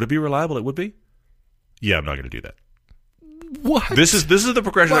 Would it be reliable? It would be? Yeah, I'm not going to do that. What? This is the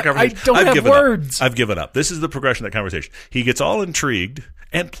progression of that conversation. I don't I've have given words. Up. I've given up. This is the progression of that conversation. He gets all intrigued,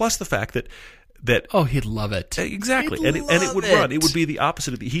 and plus the fact that Oh, he'd love it. exactly, He'd and it would love run. It would be the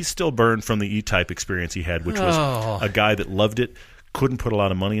opposite of he's still burned from the E-Type experience he had, which was a guy that loved it, couldn't put a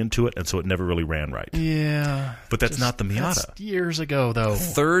lot of money into it, and so it never really ran right. Yeah. But that's not the Miata. That's years ago, though.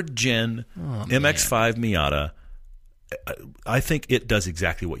 Third gen MX-5 Miata. I think it does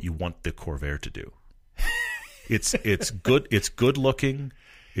exactly what you want the Corvair to do. It's good. It's good looking.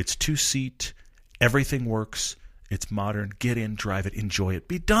 It's 2-seat. Everything works. It's modern. Get in, drive it, enjoy it.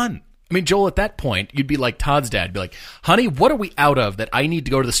 Be done. I mean, Joel, at that point, you'd be like Todd's dad. Be like, honey, what are we out of that I need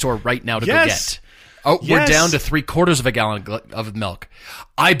to go to the store right now to go Yes. get? Oh, we're Yes. down to 3/4 of a gallon of milk.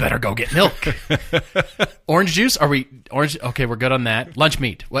 I better go get milk. Orange juice? Are we orange? Okay, we're good on that. Lunch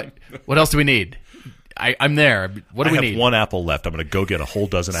meat. What else do we need? I'm there. What do I we have need? one apple left. I'm going to go get a whole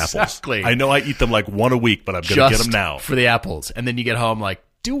dozen apples. Exactly. I know I eat them like one a week, but I'm going to get Just them now. for the apples. And then you get home like,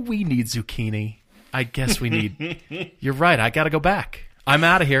 do we need zucchini? I guess we need. You're right. I got to go back. I'm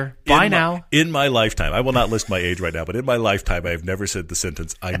out of here. Bye now. In my lifetime, I will not list my age right now, but in my lifetime, I have never said the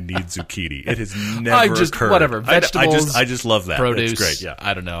sentence, I need zucchini. It has never occurred. Whatever. Vegetables. I just love that. Produce. It's great. Yeah.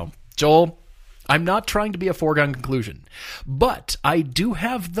 I don't know. Joel, I'm not trying to be a foregone conclusion, but I do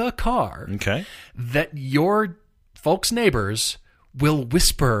have the car Okay. that your folks' neighbors will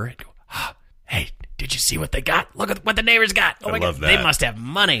whisper and go, hey, did you see what they got? Look at what the neighbors got. Oh my love God, they that. must have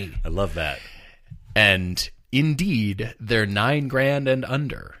money. I love that. And indeed, they're $9,000 and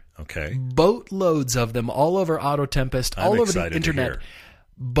under. Okay. Boatloads of them all over Auto Tempest, I'm all over the excited to internet. hear.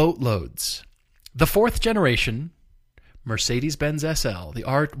 Boatloads. The fourth generation Mercedes-Benz SL, the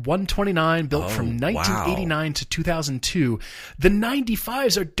R129 built from 1989 to 2002. The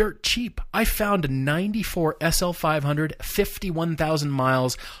 95s are dirt cheap. I found a 94 SL500, 51,000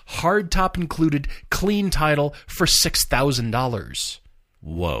 miles, hardtop included, clean title for $6,000.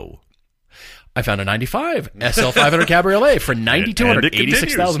 Whoa. I found a 95 SL500 Cabriolet for 9,200, And it continues.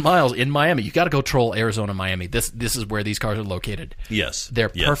 86,000 miles in Miami. You got to go troll Arizona, Miami. This is where these cars are located. Yes. They're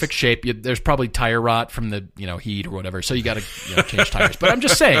Yes. perfect shape. There's probably tire rot from the heat or whatever, so you got to change tires. But I'm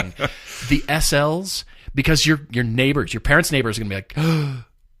just saying, the SLs, because your neighbors, your parents' neighbors, are gonna be like, oh,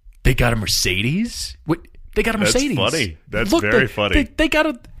 they got a Mercedes. What? They got a That's Mercedes. funny. That's very funny. They got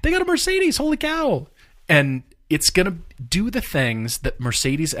a Mercedes. Holy cow! And it's gonna do the things that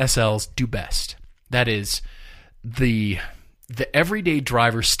Mercedes SLs do best. That is the everyday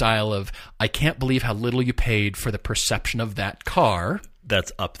driver style of, I can't believe how little you paid for the perception of that car. That's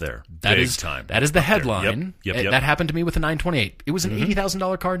up there. That Big is time. That is the Up there. headline. Yep. That happened to me with a 928. It was an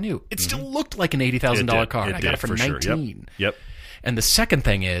 $80,000 car new. It still looked like an $80,000 car. And I got it for for 19. Sure. Yep. And the second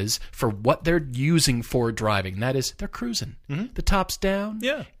thing is for what they're using for driving. That is, they're cruising. The top's down.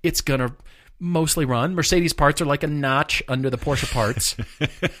 Yeah. It's going to mostly run. Mercedes parts are like a notch under the Porsche parts.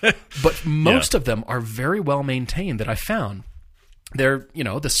 But most of them are very well maintained that I found. They're,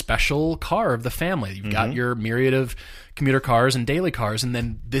 the special car of the family. You've got your myriad of commuter cars and daily cars, and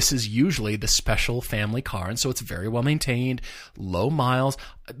then this is usually the special family car. And so it's very well maintained, low miles.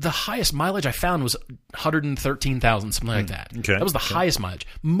 The highest mileage I found was 113,000, something like that. Okay. That was the highest mileage.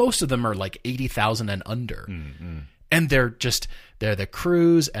 Most of them are like 80,000 and under. And they're the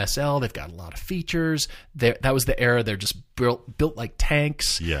Cruise SL. They've got a lot of features. That was the era. They're just built like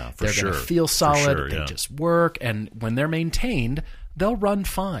tanks. Yeah, for they're sure. They're going to feel solid. For sure, they just work. And when they're maintained, they'll run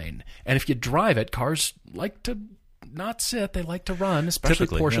fine. And if you drive it, cars like to not sit. They like to run, especially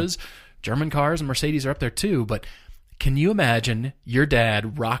Typically, Porsches. German cars and Mercedes are up there too. But can you imagine your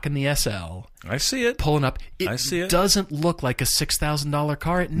dad rocking the SL? I see it. Pulling up. I see it. Doesn't look like a $6,000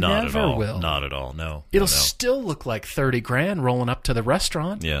 car. It Not never at all. will. Not at all. No. It'll no. still look like $30,000 rolling up to the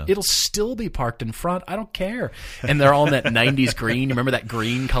restaurant. Yeah. It'll still be parked in front. I don't care. And they're all in that 90s green. You remember that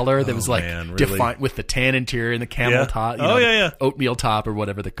green color that was like man, really? defined with the tan interior and the camel top? Oatmeal top or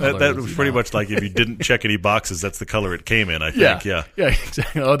whatever the color That is, was pretty much like if you didn't check any boxes, that's the color it came in, I think. Yeah. Yeah,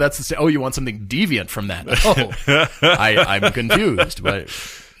 exactly. Oh, that's the same. Oh, you want something deviant from that. Oh, I'm confused. But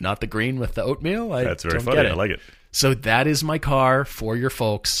not the green with the oatmeal? That's very don't funny. get it. I like it. So that is my car for your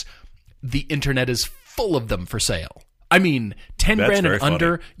folks. The internet is full of them for sale. I mean, 10 That's grand very and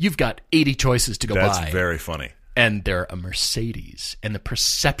under, funny. you've got 80 choices to go That's buy. very funny. And they're a Mercedes and the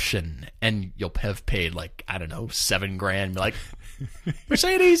perception, and you'll have paid like, I don't know, $7,000. Like,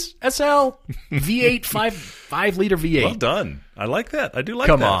 Mercedes SL V8 5 liter V8. Well done. I like that. I do like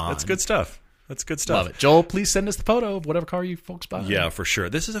Come that. on. That's good stuff. That's good stuff. Love it. Joel, please send us the photo of whatever car you folks buy. Yeah, for sure.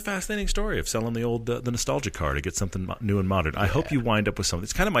 This is a fascinating story of selling the old, the nostalgia car to get something new and modern. I hope you wind up with something.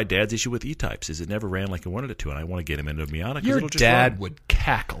 It's kind of my dad's issue with E-Types, is it never ran like I wanted it to, and I want to get him into a Miata. Your it'll just dad run. would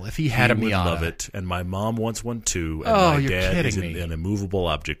cackle if he had a He would Miata. love it, and my mom wants one too. And Oh, my you're dad is kidding me. an immovable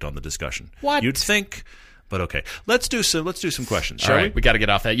object on the discussion. What? You'd think, but okay. Let's do some questions, All shall right, we got to get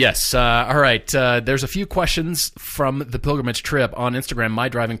off that. Yes. All right. There's a few questions from the pilgrimage trip on Instagram. My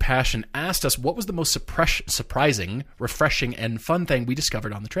Driving Passion asked us what was the most surprising, refreshing, and fun thing we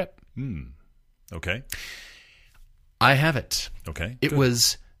discovered on the trip. Okay. I have it. Okay. It Good.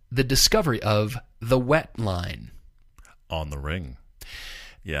 was the discovery of the wet line. On the ring.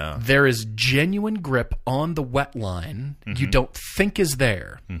 Yeah. There is genuine grip on the wet line you don't think is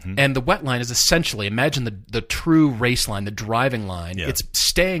there. And the wet line is essentially, imagine the true race line, the driving line. Yeah. It's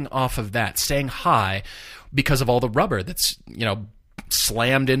staying off of that, staying high because of all the rubber that's,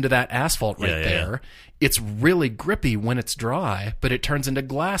 slammed into that asphalt right there. It's really grippy when it's dry, but it turns into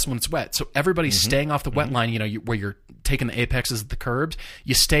glass when it's wet. So everybody's staying off the wet line, where you're taking the apexes of the curbs.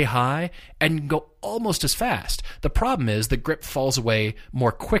 You stay high and you can go almost as fast. The problem is the grip falls away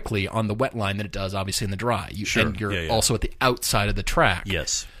more quickly on the wet line than it does, obviously, in the dry. And you're also at the outside of the track.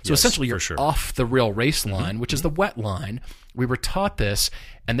 Yes. So essentially you're off the real race line, which is the wet line. We were taught this,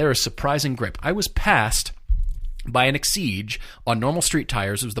 and there is surprising grip. I was passed by an Exige on normal street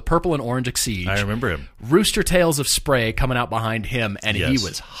tires. It was the purple and orange Exige. I remember him. Rooster tails of spray coming out behind him, and he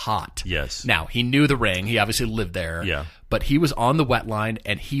was hot. Yes. Now, he knew the ring. He obviously lived there. Yeah. But he was on the wet line,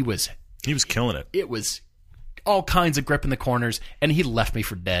 and he was killing it. It was all kinds of grip in the corners, and he left me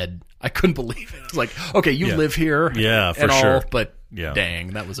for dead. I couldn't believe it. It's like, okay, you live here. Yeah, for and sure. all, but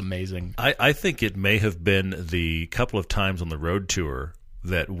dang, that was amazing. I think it may have been the couple of times on the road tour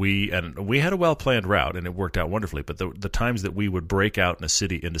that we had a well-planned route, and it worked out wonderfully, but the times that we would break out in a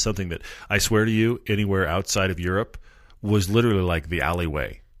city into something that, I swear to you, anywhere outside of Europe was literally like the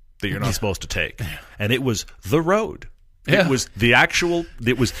alleyway that you're not supposed to take. And it was the road. Yeah. It was the actual.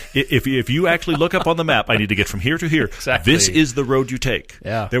 It was if you actually look up on the map, I need to get from here to here. Exactly. This is the road you take.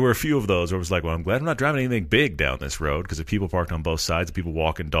 Yeah. There were a few of those where I was like, well, I'm glad I'm not driving anything big down this road, because if people parked on both sides, people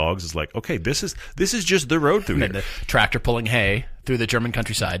walking dogs, it's like, okay, this is just the road through And here. the tractor pulling hay through the German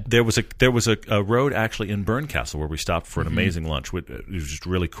countryside. There was a road actually in Bernkastel where we stopped for an amazing lunch. It was just a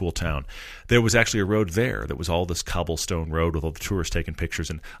really cool town. There was actually a road there that was all this cobblestone road with all the tourists taking pictures,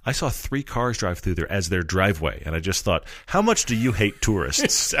 and I saw 3 cars drive through there as their driveway, and I just thought, how much do you hate tourists?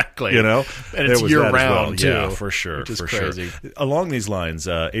 Exactly. You know? And it's There was year that as well. round, too. Yeah, for sure. Which is for crazy. Sure. Along these lines,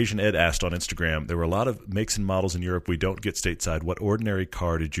 Asian Ed asked on Instagram, there were a lot of makes and models in Europe we don't get stateside. What ordinary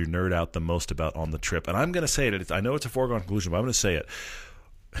car did you nerd out the most about on the trip? And I'm going to say it. I know it's a foregone conclusion, but I'm going to say it.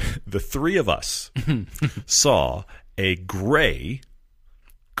 The 3 of us saw a gray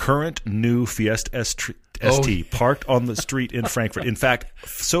current new Fiesta ST parked on the street in Frankfurt. In fact,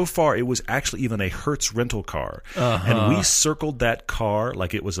 so far it was actually even a Hertz rental car, and we circled that car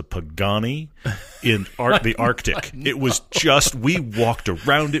like it was a Pagani in the Arctic. It was just, we walked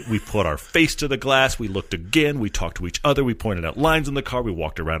around it, we put our face to the glass, we looked again, we talked to each other, we pointed out lines in the car, we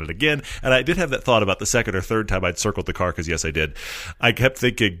walked around it again, and I did have that thought about the second or third time I'd circled the car, because yes, I did. I kept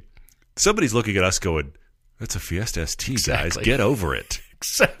thinking, somebody's looking at us going, that's a Fiesta ST, guys, get over it.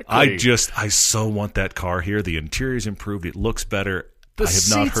 Exactly. I so want that car here. The interior's improved. It looks better. The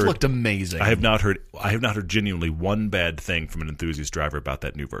seats looked amazing. I have not heard genuinely one bad thing from an enthusiast driver about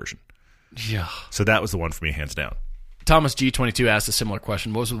that new version. Yeah. So that was the one for me, hands down. Thomas G22 asked a similar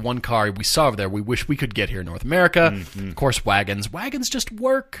question. What was the one car we saw over there we wish we could get here in North America? Of course, wagons. Wagons just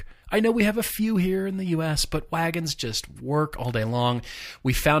work. I know we have a few here in the U.S., but wagons just work all day long.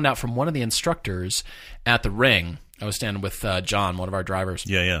 We found out from one of the instructors at the ring. I was standing with John, one of our drivers.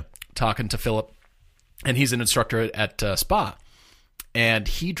 Yeah. Talking to Philip, and he's an instructor at Spa, and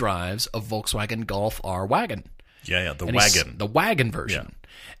he drives a Volkswagen Golf R wagon. Yeah, the wagon. The wagon version. Yeah.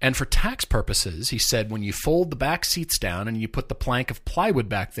 And for tax purposes, he said when you fold the back seats down and you put the plank of plywood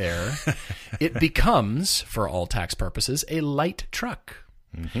back there, it becomes, for all tax purposes, a light truck.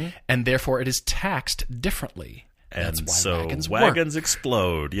 And therefore it is taxed differently. That's why wagons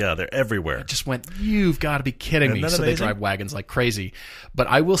explode. Yeah, they're everywhere. I just went, you've got to be kidding me. So they drive wagons like crazy. But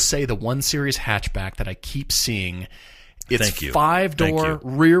I will say the 1 Series hatchback that I keep seeing, it's 5-door,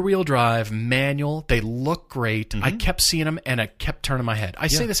 rear-wheel drive, manual. They look great. I kept seeing them, and I kept turning my head. I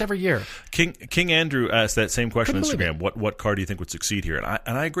say this every year. King Andrew asked that same question on Instagram. What car do you think would succeed here?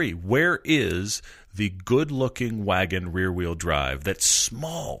 And I agree. Where is the good-looking wagon rear-wheel drive that's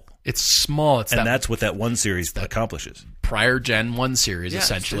small? It's small. That's what that 1 Series accomplishes. Prior Gen 1 Series,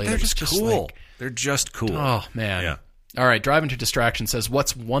 essentially. They're just cool. They're just cool. Oh, man. Yeah. All right, Driving to Distraction says,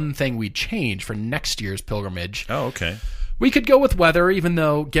 what's one thing we'd change for next year's pilgrimage? Oh, okay. We could go with weather, even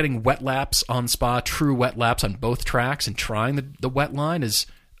though getting wet laps on Spa, true wet laps on both tracks, and trying the wet line is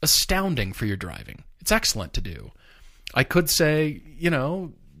astounding for your driving. It's excellent to do. I could say,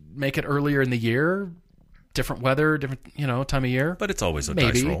 make it earlier in the year, different weather, different, time of year. But it's always a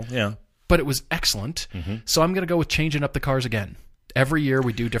dice roll, yeah. But it was excellent. So I'm going to go with changing up the cars again. Every year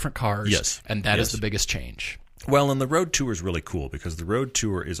we do different cars, and that is the biggest change. Well, and the road tour is really cool because the road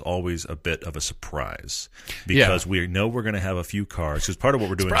tour is always a bit of a surprise because we know we're going to have a few cars. Because part of what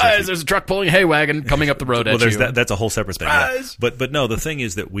we're doing is there's a truck pulling a hay wagon coming up the road at you. That's a whole separate thing. Surprise! Yeah. But no, the thing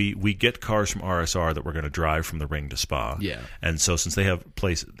is that we get cars from RSR that we're going to drive from the ring to Spa. Yeah. And so since they have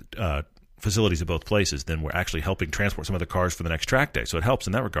facilities at both places, then we're actually helping transport some of the cars for the next track day. So it helps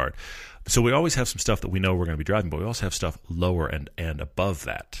in that regard. So we always have some stuff that we know we're going to be driving, but we also have stuff lower and above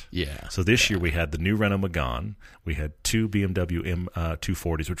that. Yeah. So this year we had the new Renault Megane. We had 2 BMW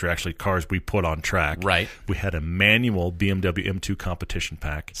M240s, which are actually cars we put on track. Right. We had a manual BMW M2 competition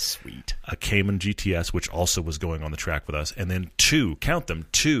pack. Sweet. A Cayman GTS, which also was going on the track with us. And then 2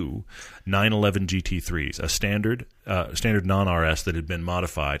 911 GT3s, a standard non-RS that had been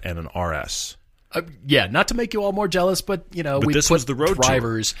modified, and an RS. Not to make you all more jealous, but we this put was the road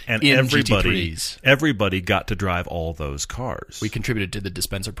drivers tour, and in everybody GT3s. got to drive all those cars. We contributed to the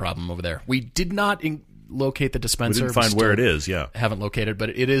dispenser problem over there. We did not locate the dispenser. We didn't find where it is. Yeah, haven't located,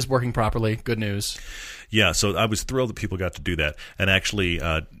 but it is working properly. Good news. Yeah, so I was thrilled that people got to do that, and actually.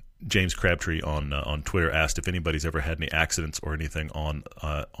 James Crabtree on Twitter asked if anybody's ever had any accidents or anything on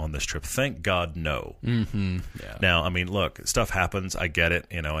this trip. Thank God, no. Yeah. Now, I mean, look, stuff happens. I get it,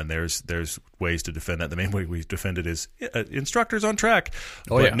 and there's ways to defend that. The main way we defend it is instructors on track.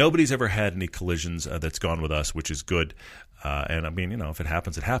 But nobody's ever had any collisions that's gone with us, which is good. And I mean, if it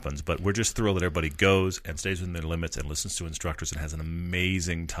happens, it happens. But we're just thrilled that everybody goes and stays within their limits and listens to instructors and has an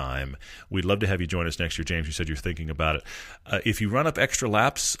amazing time. We'd love to have you join us next year, James. You said you're thinking about it. If you run up extra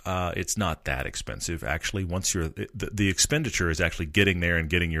laps, it's not that expensive. Actually, once the expenditure is actually getting there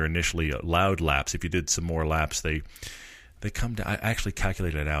and getting your initially allowed laps. If you did some more laps, they come down. I actually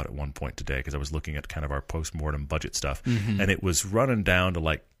calculated it out at one point today because I was looking at kind of our post-mortem budget stuff, and it was running down to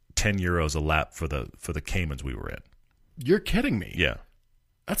like €10 a lap for the Caymans we were in. You're kidding me. Yeah.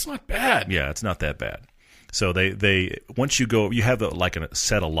 That's not bad. Yeah, it's not that bad. So they once you go, you have a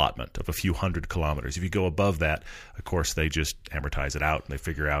set allotment of a few hundred kilometers. If you go above that, of course, they just amortize it out and they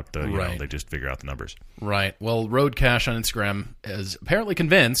figure out they just figure out the numbers. Right. Well, Road Cash on Instagram is apparently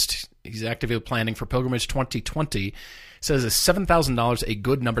convinced. He's actively planning for Pilgrimage 2020. Says, is $7,000 a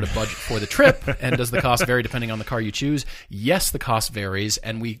good number to budget for the trip? And does the cost vary depending on the car you choose? Yes, the cost varies,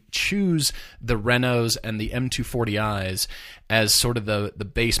 and we choose the Renaults and the M240i's as sort of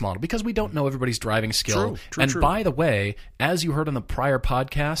the base model because we don't know everybody's driving skill. True. By the way, as you heard on the prior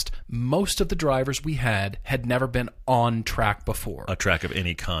podcast, most of the drivers we had never been on track before. A track of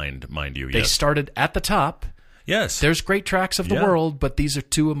any kind, mind you. They started at the top. Yes. There's great tracks of the world, but these are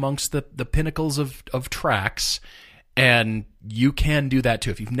two amongst the pinnacles of tracks. And you can do that too.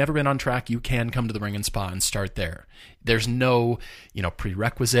 If you've never been on track, you can come to the Ring and Spa and start there. There's no,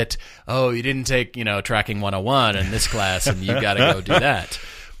 prerequisite. Oh, you didn't take, tracking 101 in this class, and you got to go do that.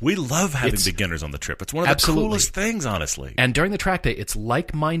 We love having beginners on the trip. It's one of the coolest things, honestly. And during the track day, it's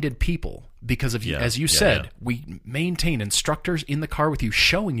like-minded people because of as you said, we maintain instructors in the car with you,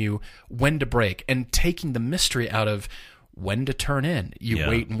 showing you when to brake and taking the mystery out of when to turn in. You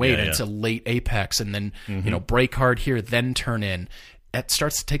wait and wait, and it's a late apex, and then brake hard here, then turn in. It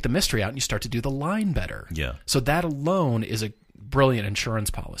starts to take the mystery out, and you start to do the line better. Yeah. So that alone is a brilliant insurance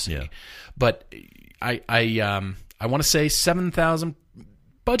policy. Yeah. But I want to say $7,000.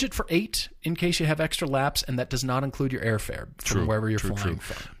 Budget for 8 in case you have extra laps, and that does not include your airfare from wherever you're flying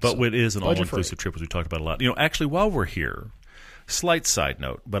from. But it is an all-inclusive trip, as we talked about a lot. Actually, while we're here, slight side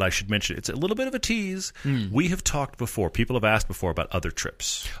note, but I should mention it's a little bit of a tease. We have talked before. People have asked before about other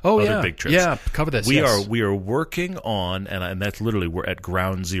trips. Other big trips. Yeah, cover this. We are working on, and that's literally, we're at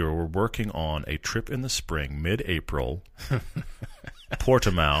ground zero. We're working on a trip in the spring, mid-April.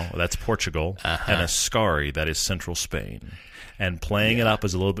 Portimao, that's Portugal, and Ascari, that is central Spain. And playing it up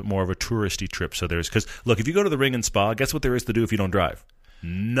as a little bit more of a touristy trip. So because look, if you go to the Ring and Spa, guess what there is to do if you don't drive?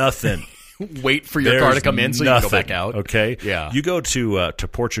 Nothing. Wait for your car to come in so you can go back out. Okay? Yeah. You go to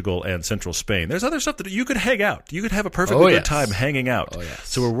Portugal and central Spain. There's other stuff that you could hang out. You could have a perfectly good time hanging out. Oh, yes.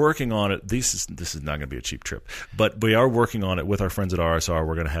 So we're working on it. This is not going to be a cheap trip. But we are working on it with our friends at RSR.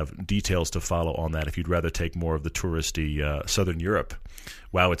 We're going to have details to follow on that if you'd rather take more of the touristy Southern Europe.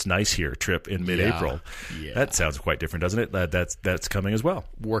 Wow, it's nice here trip in mid-April. Yeah. That sounds quite different, doesn't it? That's coming as well.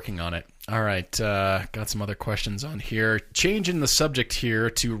 Working on it. All right, got some other questions on here. Changing the subject here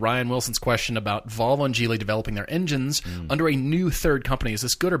to Ryan Wilson's question about Volvo and Geely developing their engines under a new third company. Is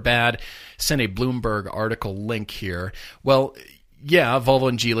this good or bad? Send a Bloomberg article link here. Well, yeah, Volvo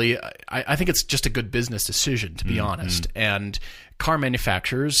and Geely, I think it's just a good business decision, to be honest. And car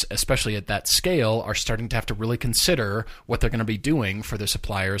manufacturers, especially at that scale, are starting to have to really consider what they're going to be doing for their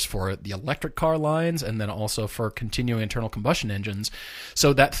suppliers for the electric car lines and then also for continuing internal combustion engines.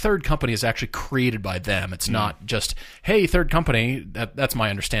 So that third company is actually created by them. It's not just, hey, third company. That's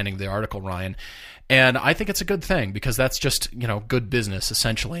my understanding of the article, Ryan. And I think it's a good thing because that's just, good business,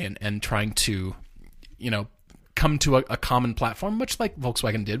 essentially, and trying to, come to a common platform, much like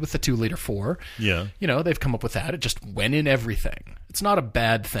Volkswagen did with the 2-liter 4. Yeah. They've come up with that. It just went in everything. It's not a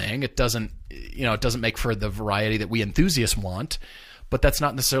bad thing. It doesn't make for the variety that we enthusiasts want, but that's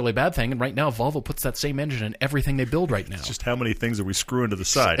not necessarily a bad thing. And right now, Volvo puts that same engine in everything they build right now. It's just how many things are we screwing to the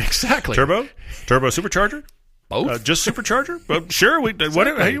side? Exactly. Turbo supercharger? Both? Just supercharger? Sure.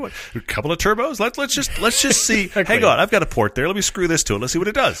 Whatever. Hey, a couple of turbos. Let's just see. Exactly. Hang on, I've got a port there. Let me screw this to it. Let's see what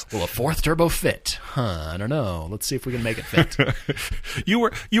it does. Will a fourth turbo fit? I don't know. Let's see if we can make it fit. You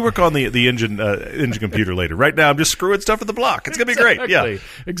work on the engine computer later. Right now, I'm just screwing stuff to the block. It's gonna be great. Yeah,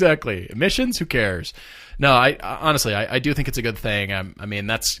 exactly. Emissions? Who cares? No, I honestly do think it's a good thing. I mean,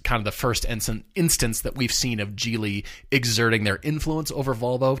 that's kind of the first instance that we've seen of Geely exerting their influence over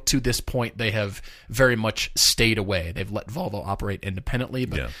Volvo. To this point, they have very much stayed away. They've let Volvo operate independently,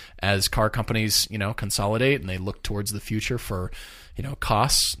 but as car companies, consolidate and they look towards the future for,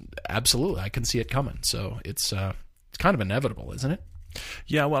 costs, absolutely, I can see it coming. So it's kind of inevitable, isn't it?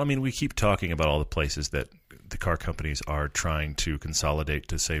 Yeah, well, I mean, we keep talking about all the places that the car companies are trying to consolidate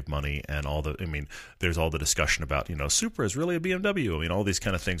to save money, and there's all the discussion about, Supra is really a BMW. I mean, all these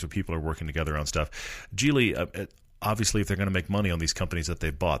kind of things where people are working together on stuff. Geely, obviously, if they're going to make money on these companies that they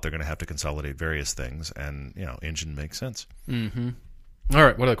bought, they're going to have to consolidate various things, and, engine makes sense. Mm-hmm. All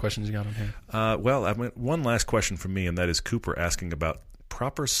right, what other questions you got on here? One last question from me, and that is Cooper asking about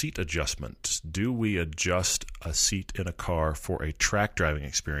proper seat adjustment. Do we adjust a seat in a car for a track driving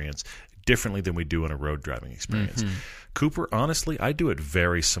experience differently than we do in a road driving experience? Cooper, honestly, I do it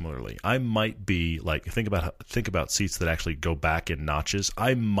very similarly. I might be like, think about seats that actually go back in notches.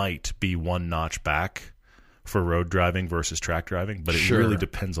 I might be one notch back for road driving versus track driving, but it really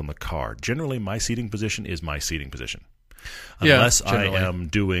depends on the car. Generally, my seating position is my seating position. Unless I am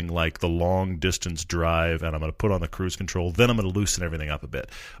doing like the long distance drive and I'm going to put on the cruise control, then I'm going to loosen everything up a bit.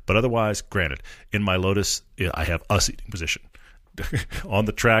 But otherwise, granted, in my Lotus, I have a seating position. on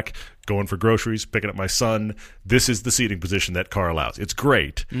the track, going for groceries, picking up my son. This is the seating position that car allows. It's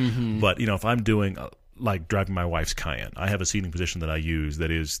great. But, if I'm doing like driving my wife's Cayenne, I have a seating position that I use that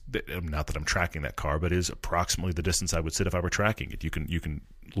is, not that I'm tracking that car, but is approximately the distance I would sit if I were tracking it. You can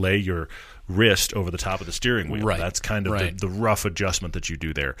lay your wrist over the top of the steering wheel. Right. That's kind of the rough adjustment that you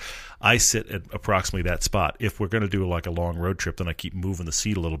do there. I sit at approximately that spot. If we're going to do like a long road trip, then I keep moving the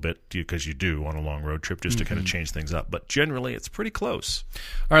seat a little bit, because you do on a long road trip, just to kind of change things up. But generally, it's pretty close.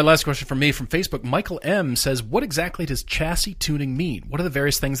 All right, last question from me from Facebook. Michael M. says, what exactly does chassis tuning mean? What are the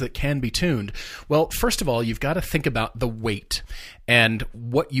various things that can be tuned? Well, first of all, you've got to think about the weight and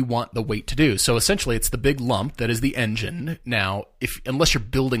what you want the weight to do. So essentially, it's the big lump that is the engine. Now, unless you're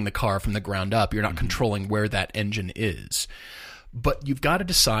building the car from the ground up, you're not controlling where that engine is. But you've got to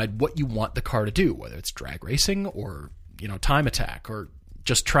decide what you want the car to do, whether it's drag racing or, time attack or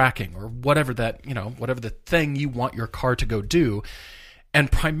just tracking or whatever whatever the thing you want your car to go do.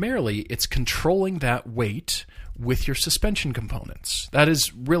 And primarily, it's controlling that weight with your suspension components. That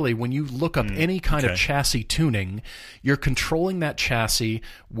is really, when you look up any kind of chassis tuning, you're controlling that chassis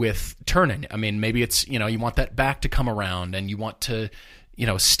with turning. I mean, maybe it's, you want that back to come around, and you want to,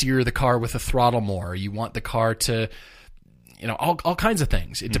 steer the car with the throttle more. You want the car to, all kinds of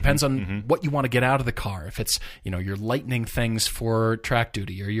things. It depends on what you want to get out of the car. If it's, you're lightening things for track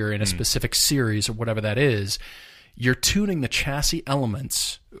duty, or you're in a specific series or whatever that is, you're tuning the chassis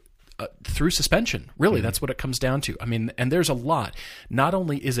elements through suspension. Really, that's what it comes down to. I mean, and there's a lot. Not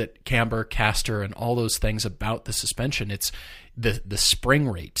only is it camber, caster, and all those things about the suspension, it's the spring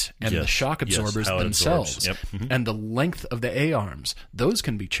rate and the shock absorbers themselves, and the length of the A-arms. Those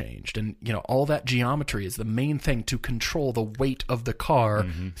can be changed. And, all that geometry is the main thing to control the weight of the car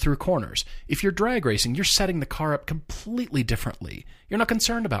through corners. If you're drag racing, you're setting the car up completely differently. You're not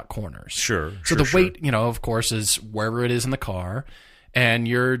concerned about corners. Sure. So the weight, of course, is wherever it is in the car. And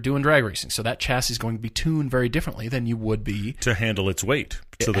you're doing drag racing. So that chassis is going to be tuned very differently than you would be to handle its weight,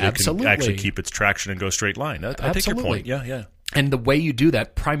 so that it can actually keep its traction and go straight line. I take your point. Yeah. And the way you do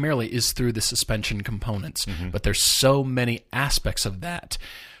that primarily is through the suspension components. But there's so many aspects of that.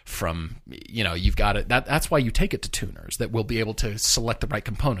 From, you've got it. That's why you take it to tuners that will be able to select the right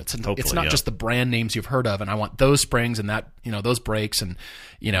components. And it's not just the brand names you've heard of, and I want those springs and that, those brakes, and,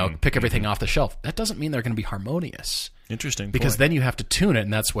 pick everything off the shelf. That doesn't mean they're going to be harmonious. Interesting. Because then you have to tune it,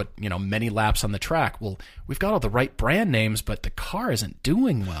 and that's what, many laps on the track. Well, we've got all the right brand names, but the car isn't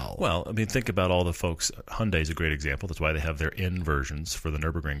doing well. Well, I mean, think about all the folks. Hyundai's a great example. That's why they have their N versions for the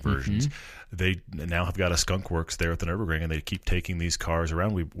Nürburgring versions. They now have got a Skunk Works there at the Nürburgring, and they keep taking these cars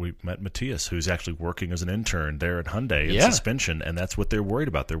around. We met Matthias, who's actually working as an intern there at Hyundai in suspension, and that's what they're worried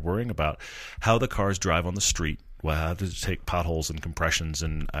about. They're worrying about how the cars drive on the street. Well, how does it take potholes and compressions,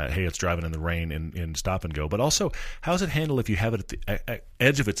 and hey, it's driving in the rain in stop and go. But also, how does it handle if you have it at the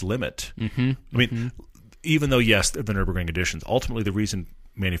edge of its limit? I mean, even though, yes, the Nürburgring editions, ultimately the reason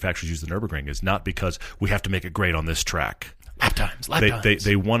manufacturers use the Nürburgring is not because we have to make it great on this track. Lap times.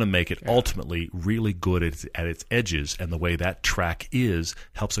 They want to make it ultimately really good at its edges, and the way that track is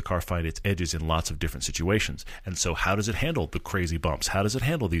helps a car find its edges in lots of different situations. And so how does it handle the crazy bumps? How does it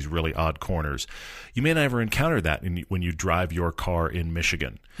handle these really odd corners? You may not ever encounter that when you drive your car in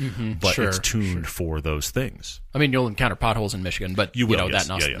Michigan, but it's tuned for those things. I mean, you'll encounter potholes in Michigan, but you will, that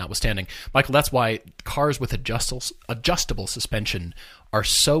notwithstanding. Michael, that's why cars with adjustable suspension are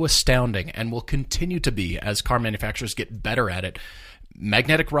so astounding and will continue to be as car manufacturers get better at it.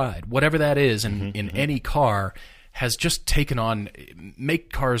 Magnetic ride, whatever that is in any car, has just taken on,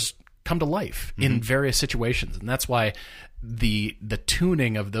 make cars come to life in various situations. And that's why the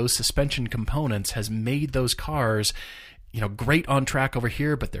tuning of those suspension components has made those cars great on track over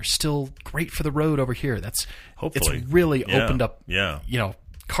here, but they're still great for the road over here. Hopefully it's really opened up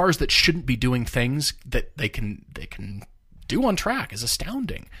cars that shouldn't be doing things that they can do on track is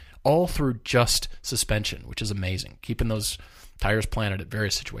astounding, all through just suspension, which is amazing, keeping those tires planted at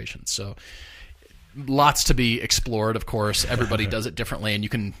various situations. So lots to be explored, of course. Everybody does it differently, and you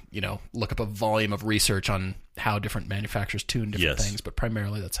can look up a volume of research on how different manufacturers tune different things, but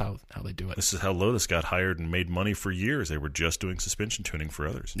primarily that's how they do it. This is how Lotus got hired and made money for years. They were just doing suspension tuning for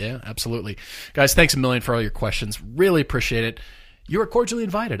others. Yeah, absolutely. Guys, thanks a million for all your questions. Really appreciate it. You are cordially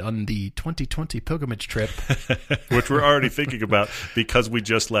invited on the 2020 pilgrimage trip. Which we're already thinking about because we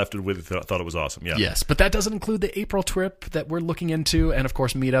just left and we thought it was awesome. Yeah. Yes, but that doesn't include the April trip that we're looking into, and, of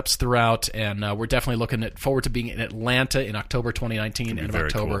course, meetups throughout. And we're definitely looking forward to being in Atlanta in October 2019, end of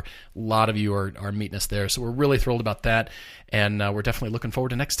October. Cool. A lot of you are meeting us there, so we're really thrilled about that. And we're definitely looking forward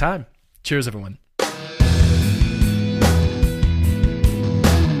to next time. Cheers, everyone.